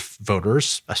set of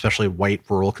voters, especially white,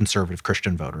 rural, conservative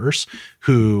Christian voters,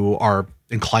 who are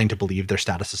inclined to believe their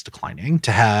status is declining,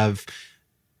 to have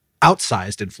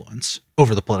outsized influence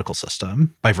over the political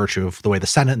system by virtue of the way the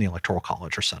Senate and the Electoral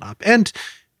College are set up. And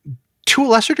to a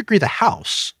lesser degree, the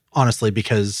House, honestly,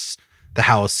 because the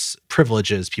House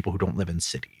privileges people who don't live in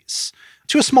cities.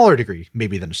 To a smaller degree,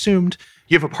 maybe than assumed,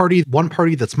 you have one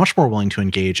party that's much more willing to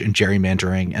engage in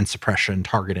gerrymandering and suppression,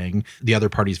 targeting the other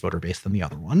party's voter base than the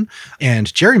other one. And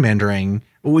gerrymandering,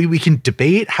 we can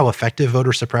debate how effective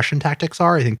voter suppression tactics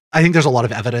are. I think there's a lot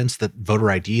of evidence that voter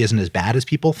ID isn't as bad as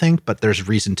people think, but there's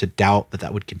reason to doubt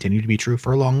that would continue to be true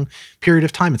for a long period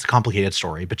of time. It's a complicated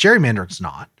story, but gerrymandering's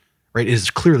not. Right, it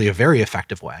is clearly a very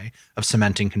effective way of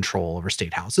cementing control over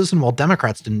state houses. And while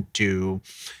Democrats didn't do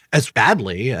as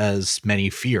badly as many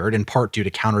feared, in part due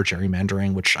to counter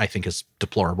gerrymandering, which I think is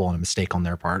deplorable and a mistake on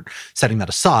their part, setting that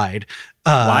aside.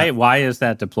 Why is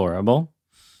that deplorable?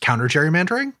 Counter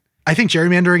gerrymandering? I think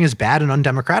gerrymandering is bad and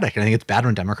undemocratic. And I think it's bad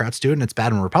when Democrats do it, and it's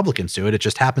bad when Republicans do it. It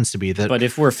just happens to be that. But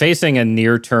if we're facing a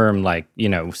near-term,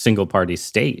 single party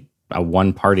state, a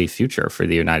one-party future for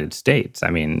the United States, I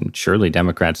mean, surely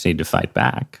Democrats need to fight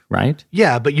back, right?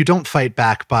 Yeah, but you don't fight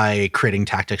back by creating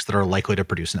tactics that are likely to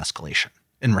produce an escalation,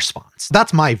 in response.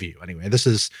 That's my view anyway. This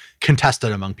is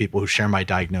contested among people who share my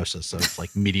diagnosis of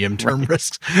like medium-term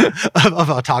risks of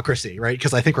autocracy, right?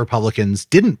 Because I think Republicans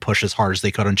didn't push as hard as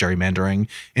they could on gerrymandering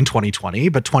in 2020,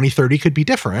 but 2030 could be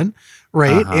different,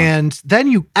 right? And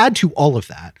then you add to all of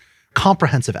that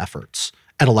comprehensive efforts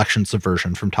at election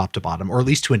subversion from top to bottom, or at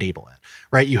least to enable it,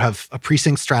 right? You have a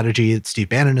precinct strategy that Steve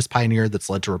Bannon has pioneered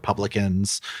that's led to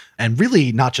Republicans, and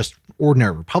really not just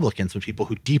ordinary Republicans, but people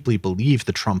who deeply believe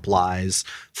the Trump lies,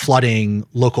 flooding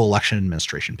local election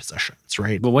administration positions,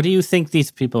 right? But what do you think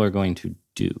these people are going to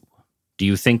do? Do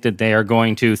you think that they are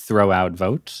going to throw out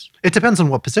votes? It depends on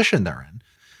what position they're in.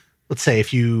 Let's say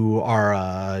if you are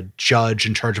a judge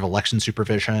in charge of election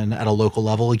supervision at a local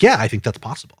level, yeah, I think that's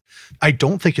possible. I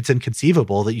don't think it's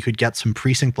inconceivable that you could get some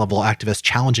precinct level activists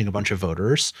challenging a bunch of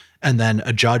voters and then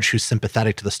a judge who's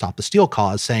sympathetic to the Stop the Steal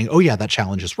cause saying, oh yeah, that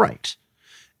challenge is right.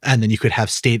 And then you could have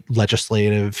state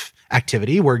legislative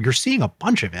activity where you're seeing a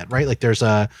bunch of it, right? Like there's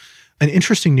an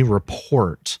interesting new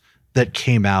report that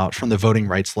came out from the Voting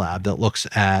Rights Lab that looks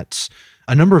at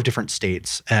a number of different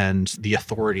states and the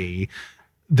authority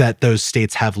that those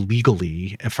states have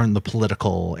legally from the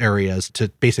political areas to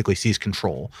basically seize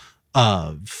control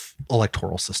of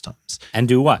electoral systems. And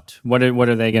do what? What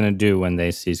are they going to do when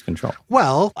they seize control?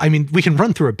 Well, I mean, we can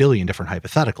run through a billion different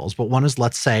hypotheticals, but one is,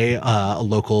 let's say a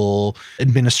local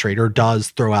administrator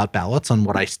does throw out ballots on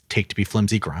what I take to be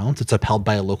flimsy grounds. It's upheld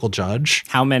by a local judge.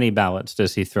 How many ballots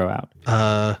does he throw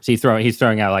out? He's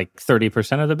throwing out like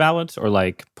 30% of the ballots, or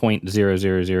like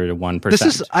 0.0001%? This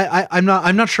is I'm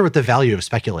not sure what the value of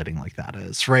speculating like that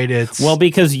is, right? Well,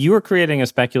 because you're creating a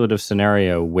speculative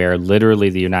scenario where literally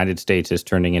the United States is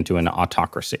turning into an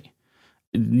autocracy.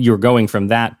 You're going from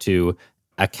that to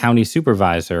a county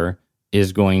supervisor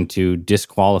is going to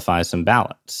disqualify some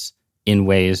ballots in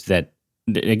ways that,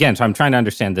 again, so I'm trying to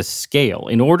understand the scale.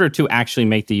 In order to actually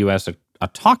make the U.S. a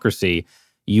autocracy,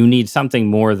 you need something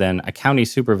more than a county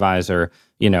supervisor,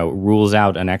 rules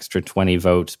out an extra 20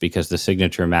 votes because the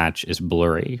signature match is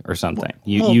blurry or something.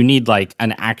 You need like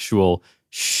an actual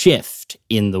shift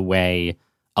in the way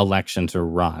elections are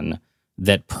run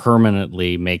that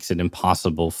permanently makes it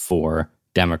impossible for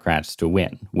Democrats to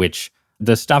win, which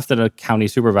the stuff that a county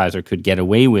supervisor could get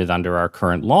away with under our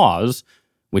current laws,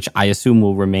 which I assume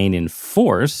will remain in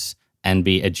force and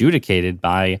be adjudicated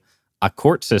by a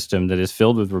court system that is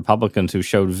filled with Republicans who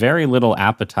showed very little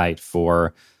appetite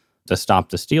for the Stop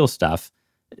the Steal stuff.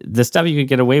 The stuff you could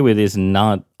get away with is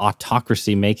not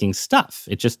autocracy-making stuff.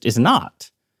 It just is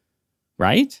not,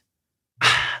 right?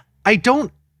 I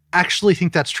don't actually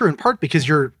think that's true, in part because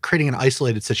you're creating an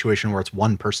isolated situation where it's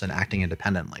one person acting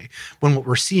independently, when what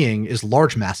we're seeing is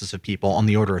large masses of people on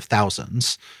the order of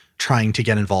thousands trying to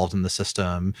get involved in the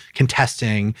system,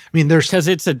 contesting. I mean, because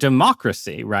it's a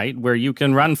democracy, right? Where you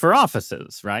can run for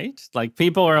offices, right? Like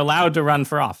people are allowed to run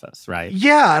for office, right?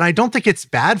 Yeah, and I don't think it's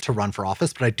bad to run for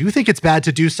office, but I do think it's bad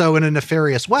to do so in a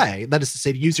nefarious way. That is to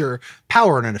say, to use your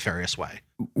power in a nefarious way.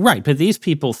 Right, but these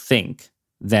people think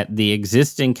that the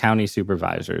existing county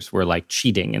supervisors were like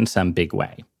cheating in some big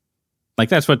way. Like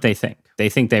that's what they think. They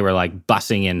think they were like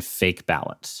bussing in fake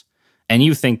ballots. And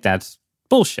you think that's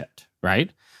bullshit,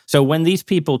 right? So when these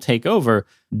people take over,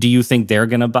 do you think they're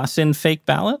going to bus in fake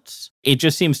ballots? It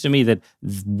just seems to me that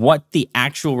what the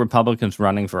actual Republicans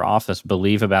running for office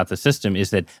believe about the system is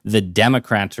that the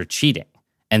Democrats are cheating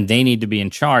and they need to be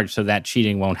in charge so that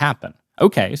cheating won't happen.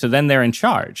 Okay, so then they're in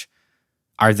charge.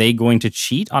 Are they going to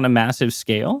cheat on a massive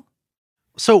scale?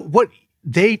 So what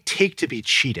they take to be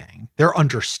cheating, their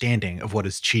understanding of what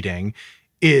is cheating,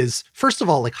 is, first of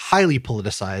all, like highly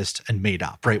politicized and made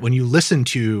up, right? When you listen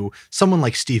to someone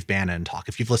like Steve Bannon talk,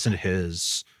 if you've listened to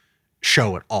his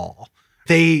show at all,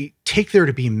 they take there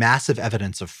to be massive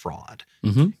evidence of fraud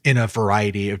in a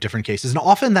variety of different cases. And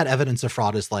often that evidence of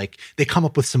fraud is like they come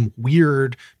up with some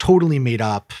weird, totally made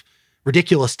up,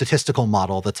 ridiculous statistical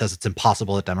model that says it's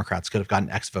impossible that Democrats could have gotten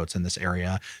X votes in this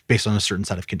area based on a certain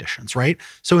set of conditions, right?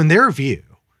 So in their view,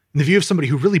 in the view of somebody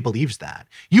who really believes that,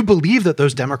 you believe that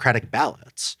those Democratic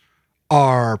ballots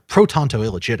are pro tanto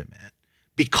illegitimate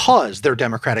because they're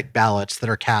Democratic ballots that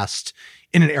are cast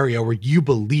in an area where you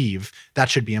believe that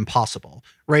should be impossible,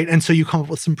 right? And so you come up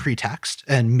with some pretext,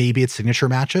 and maybe it's signature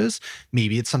matches,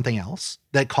 maybe it's something else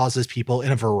that causes people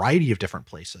in a variety of different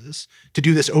places to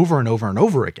do this over and over and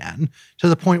over again, to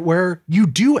the point where you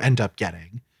do end up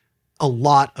getting a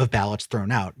lot of ballots thrown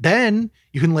out. Then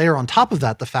you can layer on top of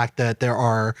that the fact that there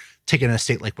are, taken in a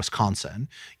state like Wisconsin,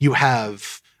 you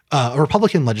have a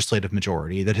Republican legislative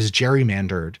majority that has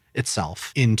gerrymandered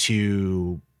itself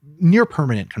into near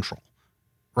permanent control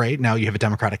right? Now you have a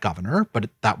Democratic governor, but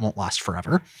that won't last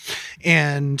forever.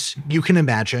 And you can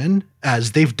imagine,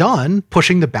 as they've done,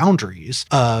 pushing the boundaries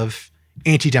of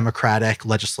anti-democratic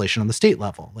legislation on the state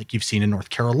level. Like you've seen in North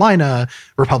Carolina,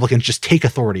 Republicans just take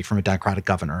authority from a Democratic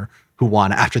governor who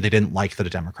won after they didn't like that a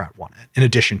Democrat won it, in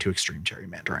addition to extreme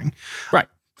gerrymandering. Right.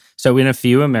 So in a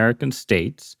few American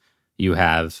states, you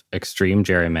have extreme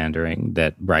gerrymandering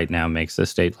that right now makes the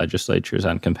state legislatures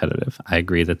uncompetitive. I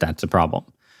agree that that's a problem.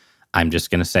 I'm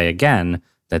just going to say again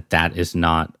that that is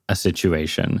not a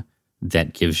situation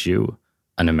that gives you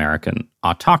an American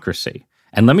autocracy.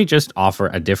 And let me just offer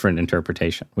a different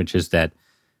interpretation, which is that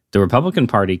the Republican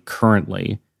Party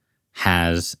currently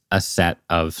has a set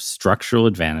of structural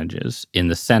advantages in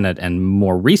the Senate and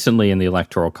more recently in the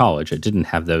Electoral College. It didn't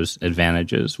have those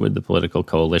advantages with the political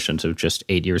coalitions of just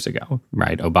 8 years ago,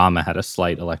 right? Obama had a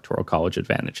slight Electoral College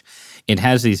advantage. It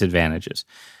has these advantages.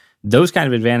 Those kind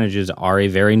of advantages are a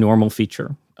very normal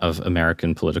feature of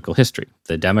American political history.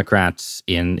 The Democrats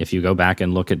if you go back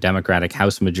and look at Democratic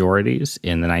House majorities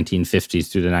in the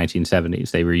 1950s through the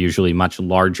 1970s, they were usually much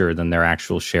larger than their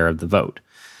actual share of the vote.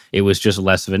 It was just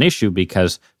less of an issue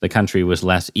because the country was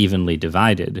less evenly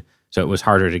divided. So it was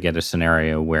harder to get a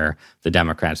scenario where the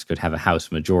Democrats could have a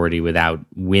House majority without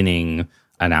winning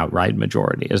an outright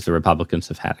majority, as the Republicans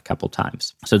have had a couple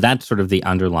times. So that's sort of the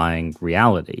underlying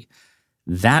reality.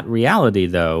 That reality,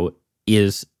 though,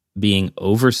 is being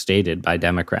overstated by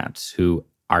Democrats who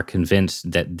are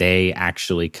convinced that they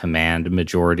actually command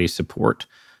majority support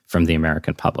from the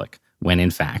American public, when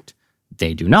in fact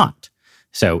they do not.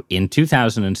 So in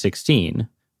 2016,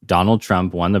 Donald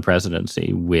Trump won the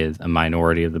presidency with a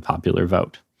minority of the popular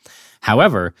vote.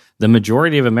 However, the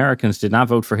majority of Americans did not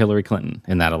vote for Hillary Clinton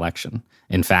in that election.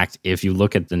 In fact, if you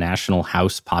look at the national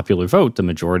House popular vote, the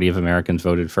majority of Americans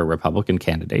voted for Republican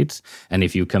candidates. And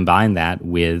if you combine that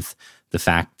with the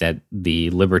fact that the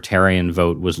Libertarian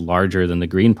vote was larger than the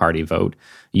Green Party vote,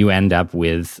 you end up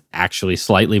with actually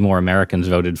slightly more Americans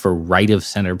voted for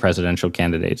right-of-center presidential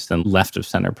candidates than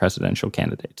left-of-center presidential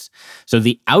candidates. So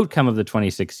the outcome of the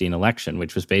 2016 election,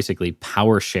 which was basically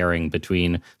power sharing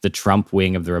between the Trump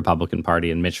wing of the Republican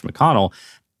Party and Mitch McConnell,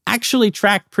 actually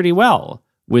tracked pretty well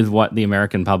with what the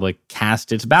American public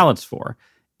cast its ballots for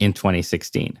in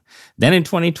 2016. Then in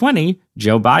 2020,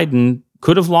 Joe Biden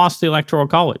could have lost the Electoral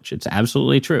College. It's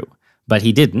absolutely true. But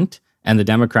he didn't, and the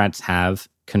Democrats have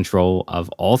control of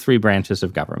all three branches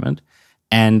of government.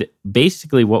 And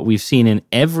basically what we've seen in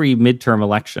every midterm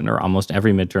election, or almost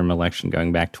every midterm election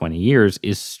going back 20 years,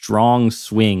 is strong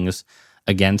swings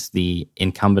against the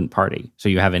incumbent party. So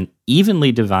you have an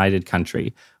evenly divided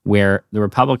country where the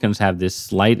Republicans have this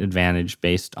slight advantage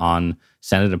based on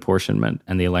Senate apportionment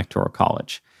and the Electoral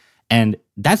College. And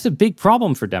that's a big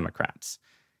problem for Democrats.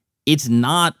 It's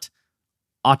not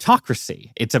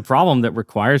autocracy. It's a problem that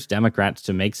requires Democrats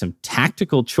to make some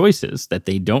tactical choices that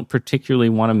they don't particularly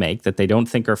want to make, that they don't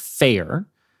think are fair,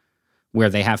 where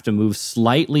they have to move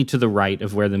slightly to the right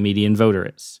of where the median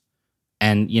voter is.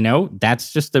 And,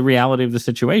 that's just the reality of the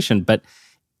situation. But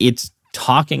it's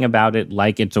talking about it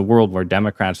like it's a world where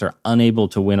Democrats are unable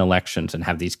to win elections and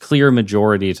have these clear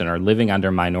majorities and are living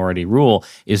under minority rule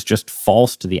is just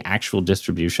false to the actual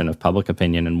distribution of public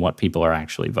opinion and what people are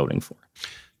actually voting for.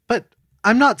 But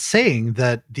I'm not saying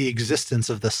that the existence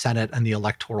of the Senate and the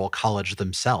Electoral College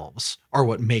themselves are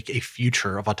what make a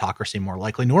future of autocracy more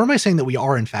likely, nor am I saying that we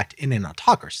are, in fact, in an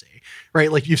autocracy,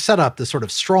 right? Like you've set up this sort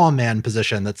of straw man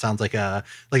position that sounds like a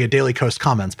Daily Kos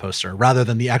comments poster rather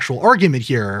than the actual argument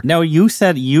here. No, you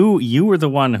said you were the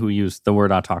one who used the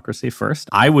word autocracy first.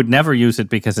 I would never use it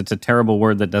because it's a terrible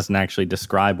word that doesn't actually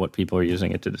describe what people are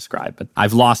using it to describe. But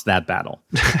I've lost that battle.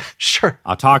 Sure.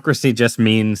 Autocracy just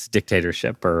means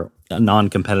dictatorship or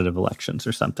non-competitive elections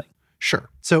or something. Sure.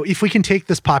 So if we can take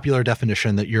this popular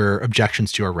definition that your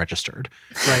objections to are registered,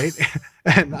 right?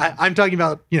 And I'm talking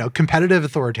about, competitive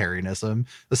authoritarianism,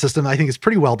 the system I think is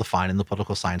pretty well defined in the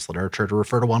political science literature to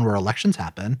refer to one where elections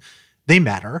happen, they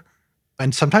matter,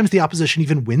 and sometimes the opposition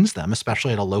even wins them,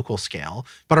 especially at a local scale,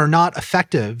 but are not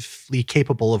effectively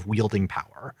capable of wielding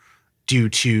power due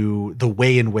to the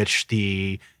way in which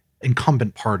the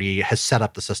incumbent party has set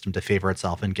up the system to favor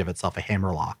itself and give itself a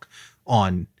hammerlock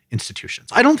on institutions.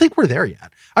 I don't think we're there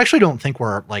yet. I actually don't think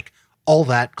we're all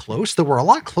that close, though we're a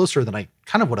lot closer than I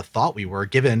kind of would have thought we were,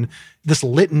 given this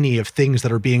litany of things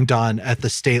that are being done at the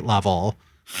state level.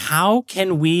 How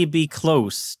can we be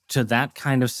close to that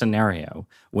kind of scenario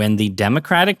when the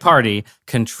Democratic Party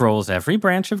controls every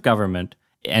branch of government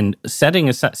and setting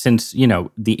aside, since,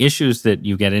 the issues that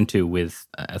you get into with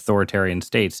authoritarian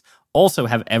states also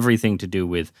have everything to do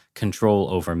with control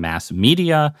over mass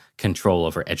media, control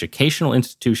over educational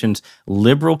institutions.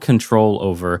 Liberal control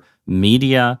over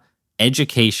media,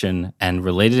 education, and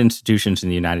related institutions in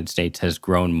the United States has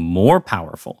grown more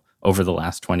powerful over the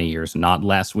last 20 years, not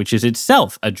less, which is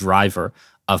itself a driver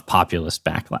of populist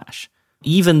backlash.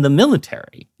 Even the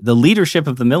military, the leadership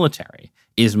of the military,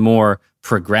 is more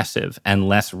progressive and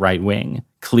less right-wing,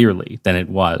 clearly, than it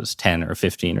was 10 or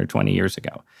 15 or 20 years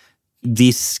ago.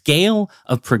 The scale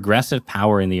of progressive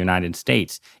power in the United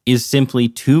States is simply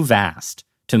too vast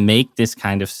to make this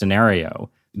kind of scenario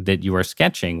that you are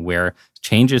sketching, where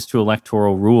changes to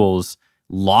electoral rules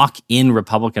lock in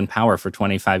Republican power for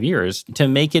 25 years, to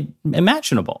make it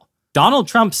imaginable. Donald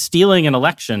Trump stealing an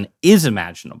election is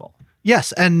imaginable.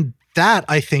 Yes, and that,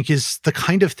 I think, is the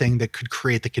kind of thing that could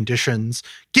create the conditions,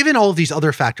 given all of these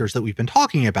other factors that we've been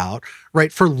talking about,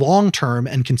 right, for long-term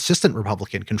and consistent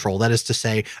Republican control. That is to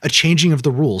say, a changing of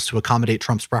the rules to accommodate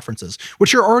Trump's preferences,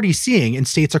 which you're already seeing in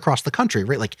states across the country,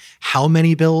 right? Like how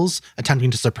many bills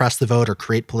attempting to suppress the vote or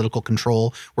create political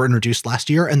control were introduced last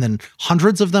year, and then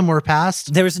hundreds of them were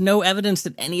passed. There's no evidence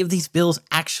that any of these bills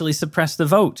actually suppress the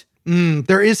vote.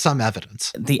 There is some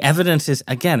evidence. The evidence is,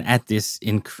 again, at this,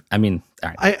 all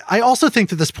right. I also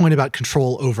think that this point about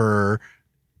control over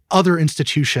other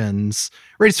institutions,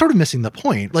 right, it's sort of missing the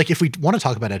point. Like, if we want to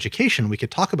talk about education, we could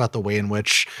talk about the way in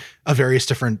which a various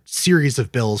different series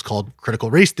of bills called critical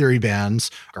race theory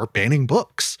bans are banning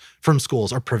books from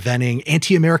schools, are preventing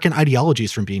anti-American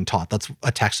ideologies from being taught. That's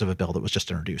a text of a bill that was just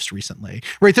introduced recently,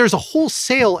 right? There's a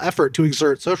wholesale effort to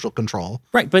exert social control.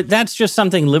 Right, but that's just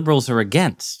something liberals are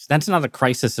against. That's not a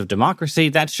crisis of democracy.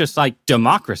 That's just like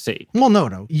democracy. Well,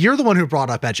 no. You're the one who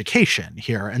brought up education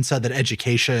here and said that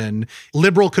education,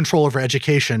 liberal control over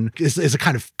education is a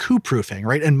kind of coup-proofing,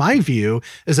 right? And my view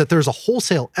is that there's a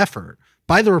wholesale effort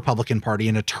by the Republican Party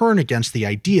in a turn against the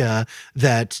idea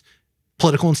that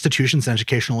political institutions and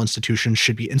educational institutions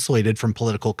should be insulated from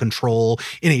political control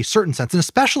in a certain sense, and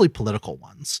especially political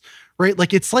ones, right?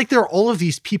 Like, it's like there are all of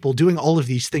these people doing all of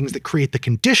these things that create the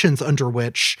conditions under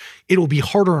which it will be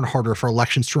harder and harder for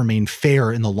elections to remain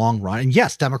fair in the long run. And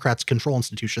yes, Democrats control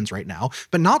institutions right now,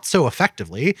 but not so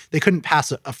effectively. They couldn't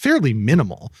pass a fairly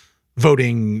minimal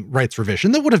voting rights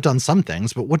revision that would have done some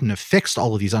things, but wouldn't have fixed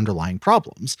all of these underlying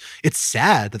problems. It's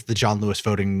sad that the John Lewis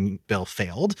voting bill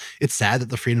failed. It's sad that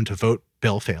the freedom to vote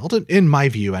bill failed. In my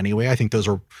view, anyway, I think those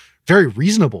are very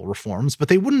reasonable reforms, but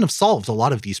they wouldn't have solved a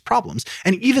lot of these problems.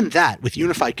 And even that, with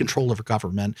unified control over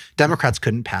government, Democrats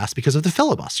couldn't pass because of the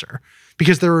filibuster,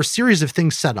 because there are a series of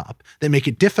things set up that make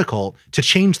it difficult to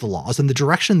change the laws and the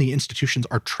direction the institutions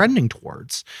are trending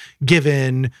towards,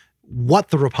 given what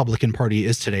the Republican Party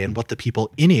is today and what the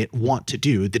people in it want to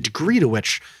do, the degree to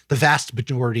which the vast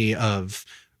majority of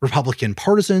Republican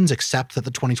partisans accept that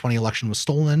the 2020 election was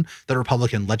stolen, that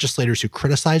Republican legislators who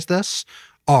criticize this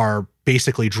are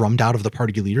basically drummed out of the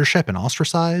party leadership and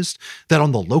ostracized, that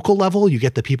on the local level, you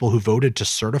get the people who voted to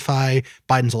certify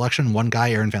Biden's election. One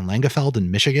guy, Aaron Van Langeveld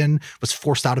in Michigan, was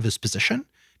forced out of his position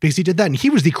because he did that. And he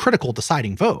was the critical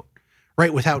deciding vote,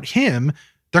 right? Without him,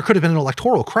 there could have been an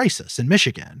electoral crisis in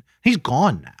Michigan. He's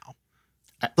gone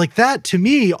now. Like, that, to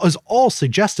me, is all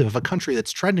suggestive of a country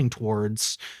that's trending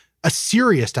towards a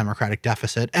serious democratic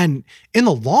deficit. And in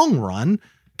the long run,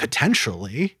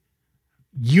 potentially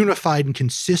unified and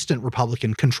consistent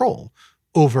Republican control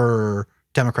over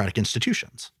democratic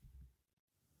institutions.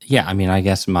 Yeah, I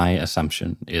guess my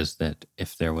assumption is that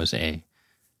if there was a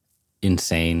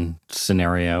insane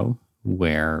scenario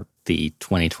where the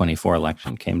 2024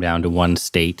 election came down to one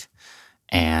state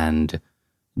and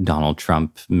Donald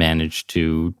Trump managed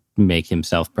to make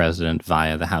himself president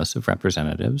via the House of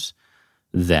Representatives,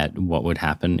 that what would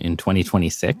happen in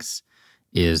 2026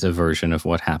 is a version of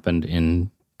what happened in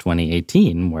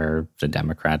 2018, where the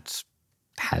Democrats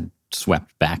had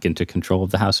swept back into control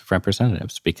of the House of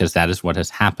Representatives, because that is what has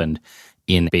happened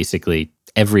in basically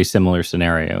every similar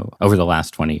scenario over the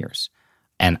last 20 years.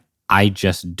 And I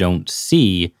just don't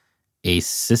see a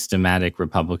systematic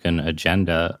Republican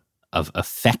agenda of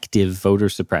effective voter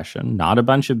suppression, not a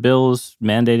bunch of bills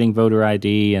mandating voter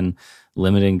ID and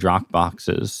limiting drop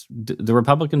boxes. The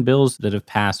Republican bills that have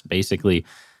passed basically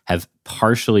have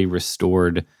partially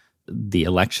restored the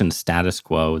election status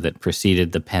quo that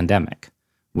preceded the pandemic,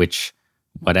 which,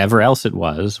 whatever else it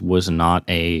was not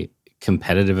a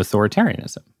competitive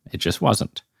authoritarianism. It just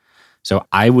wasn't. So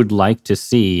I would like to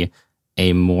see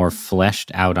a more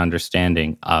fleshed out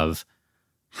understanding of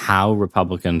how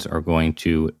Republicans are going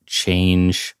to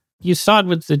change. You saw it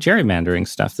with the gerrymandering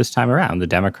stuff this time around. The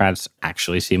Democrats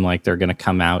actually seem like they're going to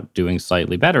come out doing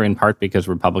slightly better, in part because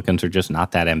Republicans are just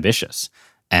not that ambitious.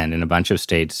 And in a bunch of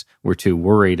states, we're too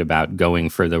worried about going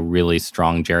for the really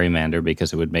strong gerrymander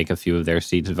because it would make a few of their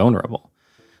seats vulnerable.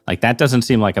 Like, that doesn't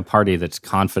seem like a party that's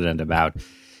confident about,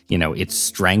 its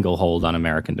stranglehold on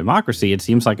American democracy. It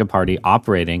seems like a party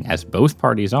operating, as both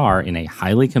parties are, in a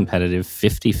highly competitive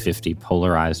 50-50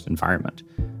 polarized environment,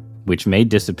 which may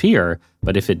disappear.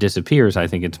 But if it disappears, I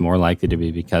think it's more likely to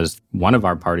be because one of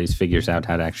our parties figures out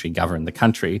how to actually govern the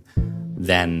country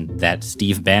than that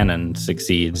Steve Bannon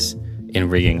succeeds in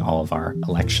rigging all of our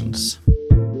elections.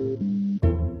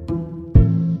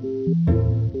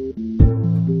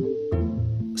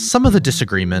 Some of the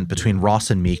disagreement between Ross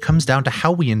and me comes down to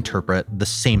how we interpret the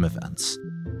same events.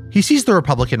 He sees the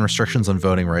Republican restrictions on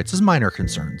voting rights as minor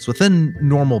concerns within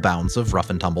normal bounds of rough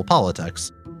and tumble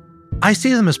politics. I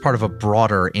see them as part of a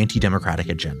broader anti-democratic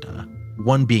agenda,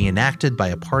 one being enacted by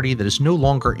a party that is no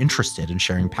longer interested in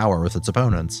sharing power with its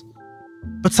opponents.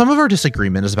 But some of our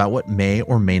disagreement is about what may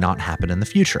or may not happen in the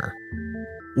future.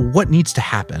 What needs to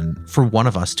happen for one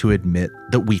of us to admit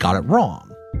that we got it wrong?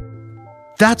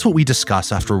 That's what we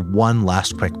discuss after one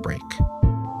last quick break.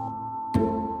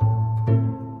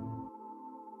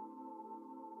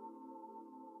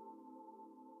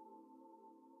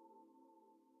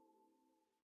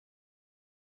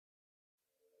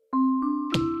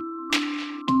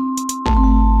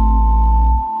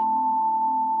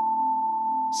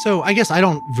 So I guess I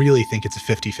don't really think it's a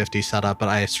 50-50 setup, but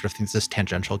I sort of think this is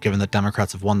tangential given that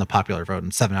Democrats have won the popular vote in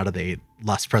 7 out of the 8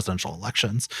 last presidential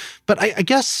elections. But I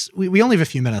guess we only have a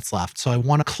few minutes left, so I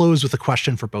want to close with a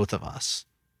question for both of us.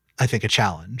 I think a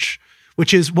challenge,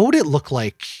 which is, what would it look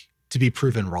like to be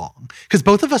proven wrong? Because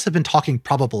both of us have been talking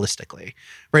probabilistically,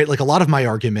 right? Like, a lot of my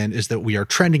argument is that we are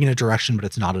trending in a direction, but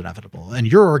it's not inevitable.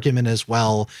 And your argument is,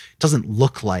 well, it doesn't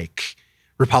look like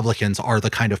Republicans are the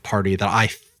kind of party that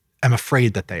I'm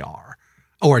afraid that they are,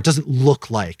 or it doesn't look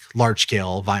like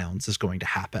large-scale violence is going to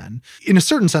happen. In a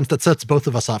certain sense, that sets both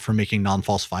of us up for making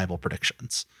non-falsifiable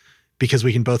predictions, because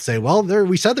we can both say, well,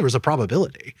 we said there was a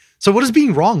probability. So what does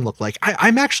being wrong look like?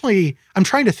 I'm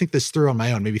trying to think this through on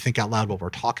my own, maybe think out loud while we're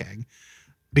talking,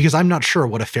 because I'm not sure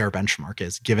what a fair benchmark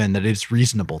is, given that it's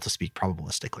reasonable to speak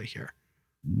probabilistically here.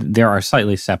 There are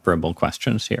slightly separable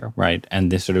questions here, right?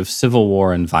 And this sort of civil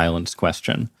war and violence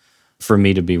question, for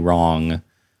me to be wrong,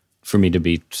 for me to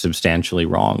be substantially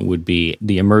wrong, would be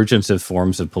the emergence of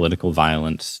forms of political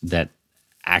violence that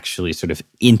actually sort of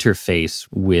interface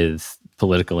with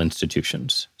political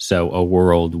institutions. So a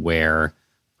world where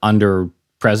under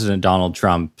President Donald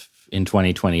Trump in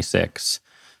 2026,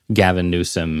 Gavin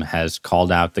Newsom has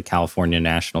called out the California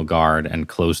National Guard and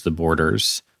closed the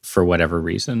borders for whatever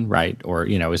reason, right? Or,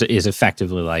 is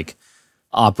effectively like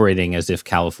operating as if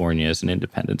California is an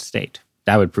independent state.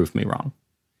 That would prove me wrong.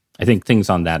 I think things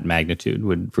on that magnitude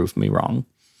would prove me wrong.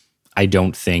 I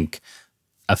don't think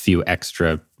a few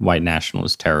extra white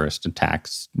nationalist terrorist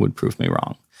attacks would prove me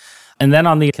wrong. And then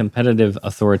on the competitive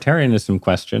authoritarianism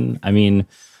question,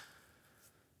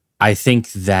 I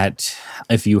think that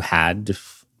if you had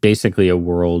basically a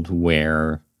world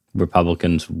where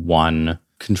Republicans won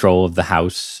control of the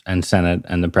House and Senate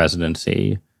and the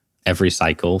presidency every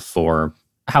cycle for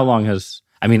how long has...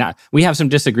 we have some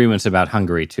disagreements about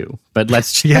Hungary too, but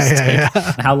let's just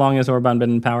How long has Orban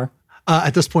been in power?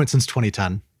 At this point, since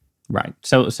 2010. Right.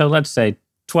 So let's say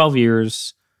 12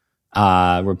 years,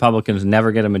 Republicans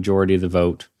never get a majority of the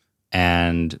vote,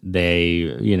 and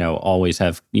they, always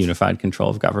have unified control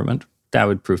of government. That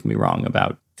would prove me wrong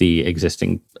about the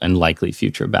existing and likely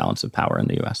future balance of power in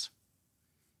the U.S.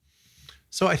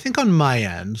 So I think on my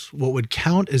end, what would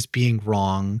count as being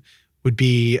wrong would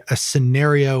be a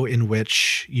scenario in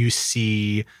which you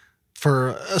see, for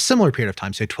a similar period of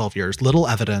time, say 12 years, little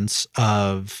evidence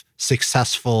of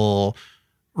successful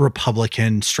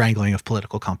Republican strangling of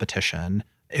political competition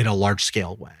in a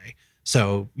large-scale way.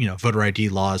 So, voter ID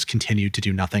laws continue to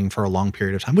do nothing for a long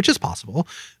period of time, which is possible,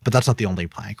 but that's not the only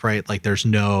plank, right? Like, there's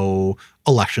no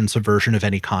election subversion of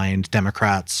any kind.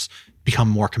 Democrats become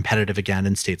more competitive again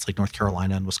in states like North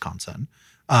Carolina and Wisconsin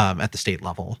at the state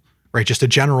level. Right, just a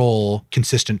general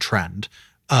consistent trend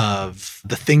of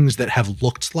the things that have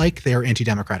looked like they are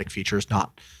anti-democratic features,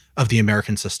 not of the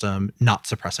American system, not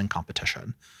suppressing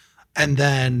competition. And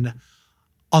then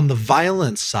on the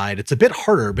violence side, it's a bit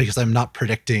harder because I'm not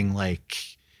predicting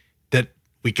that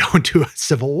we go into a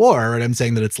civil war, and I'm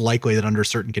saying that it's likely that under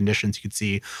certain conditions you could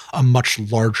see a much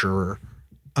larger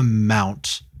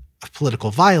amount of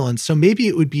political violence. So maybe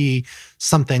it would be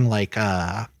something like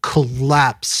a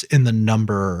collapse in the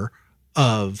number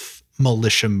of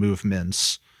militia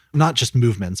movements, not just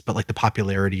movements, but like the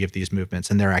popularity of these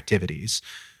movements and their activities,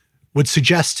 would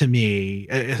suggest to me,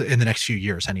 in the next few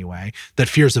years anyway, that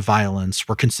fears of violence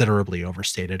were considerably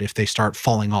overstated if they start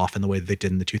falling off in the way that they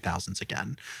did in the 2000s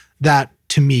again. That,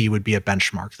 to me, would be a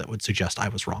benchmark that would suggest I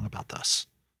was wrong about this.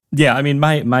 Yeah, I mean,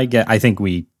 my guess, I think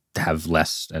we have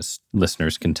less, as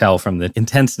listeners can tell from the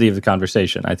intensity of the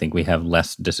conversation, I think we have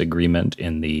less disagreement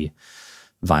in the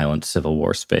violent civil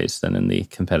war space than in the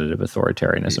competitive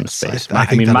authoritarianism space.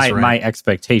 My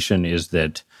expectation is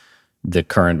that the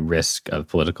current risk of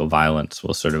political violence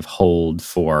will sort of hold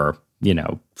for,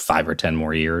 5 or 10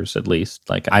 more years at least.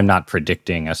 Like, I'm not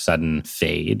predicting a sudden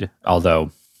fade,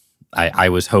 although I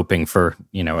was hoping for,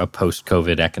 a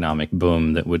post-COVID economic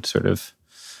boom that would sort of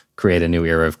create a new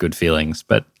era of good feelings,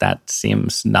 but that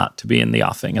seems not to be in the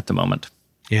offing at the moment.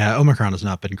 Yeah, Omicron has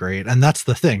not been great. And that's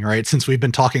the thing, right? Since we've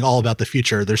been talking all about the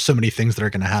future, there's so many things that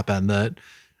are going to happen that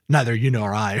neither you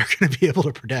nor I are going to be able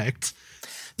to predict.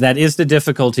 That is the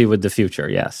difficulty with the future.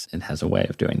 Yes, it has a way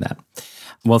of doing that.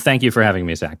 Well, thank you for having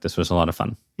me, Zach. This was a lot of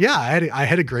fun. Yeah, I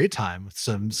had a great time with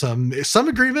some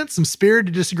agreement, some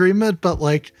spirited disagreement, but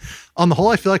like on the whole,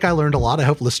 I feel like I learned a lot. I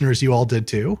hope listeners, you all did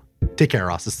too. Take care,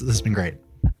 Ross. This has been great.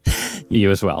 You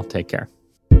as well. Take care.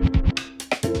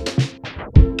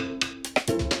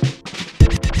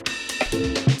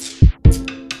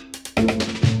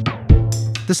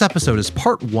 This episode is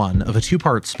part 1 of a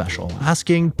 2-part special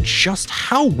asking just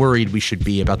how worried we should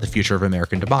be about the future of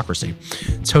American democracy.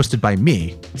 It's hosted by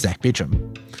me, Zach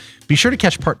Beecham. Be sure to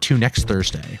catch part 2 next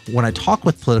Thursday when I talk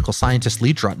with political scientist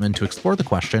Lee Drutman to explore the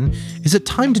question, is it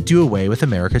time to do away with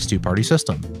America's 2-party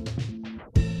system?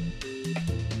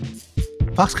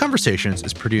 Vox Conversations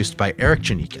is produced by Eric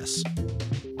Janikis.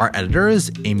 Our editor is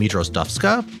Amy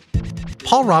Drozdowska.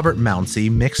 Paul Robert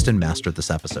Mounsey mixed and mastered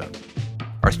this episode.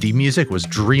 Our theme music was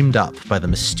dreamed up by the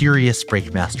mysterious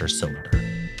Breakmaster Cylinder.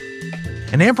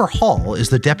 And Amber Hall is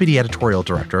the deputy editorial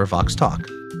director of Vox Talk.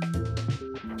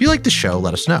 If you like the show,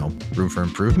 let us know. Room for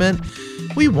improvement?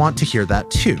 We want to hear that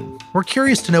too. We're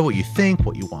curious to know what you think,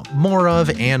 what you want more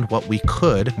of, and what we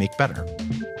could make better.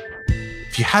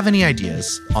 If you have any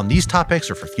ideas on these topics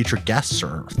or for future guests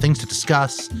or things to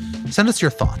discuss, send us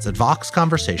your thoughts at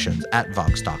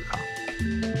voxconversations@vox.com.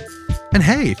 And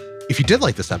hey, if you did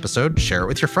like this episode, share it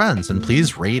with your friends, and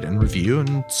please rate and review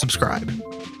and subscribe.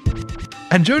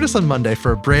 And join us on Monday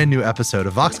for a brand new episode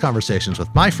of Vox Conversations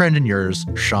with my friend and yours,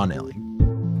 Sean Illing.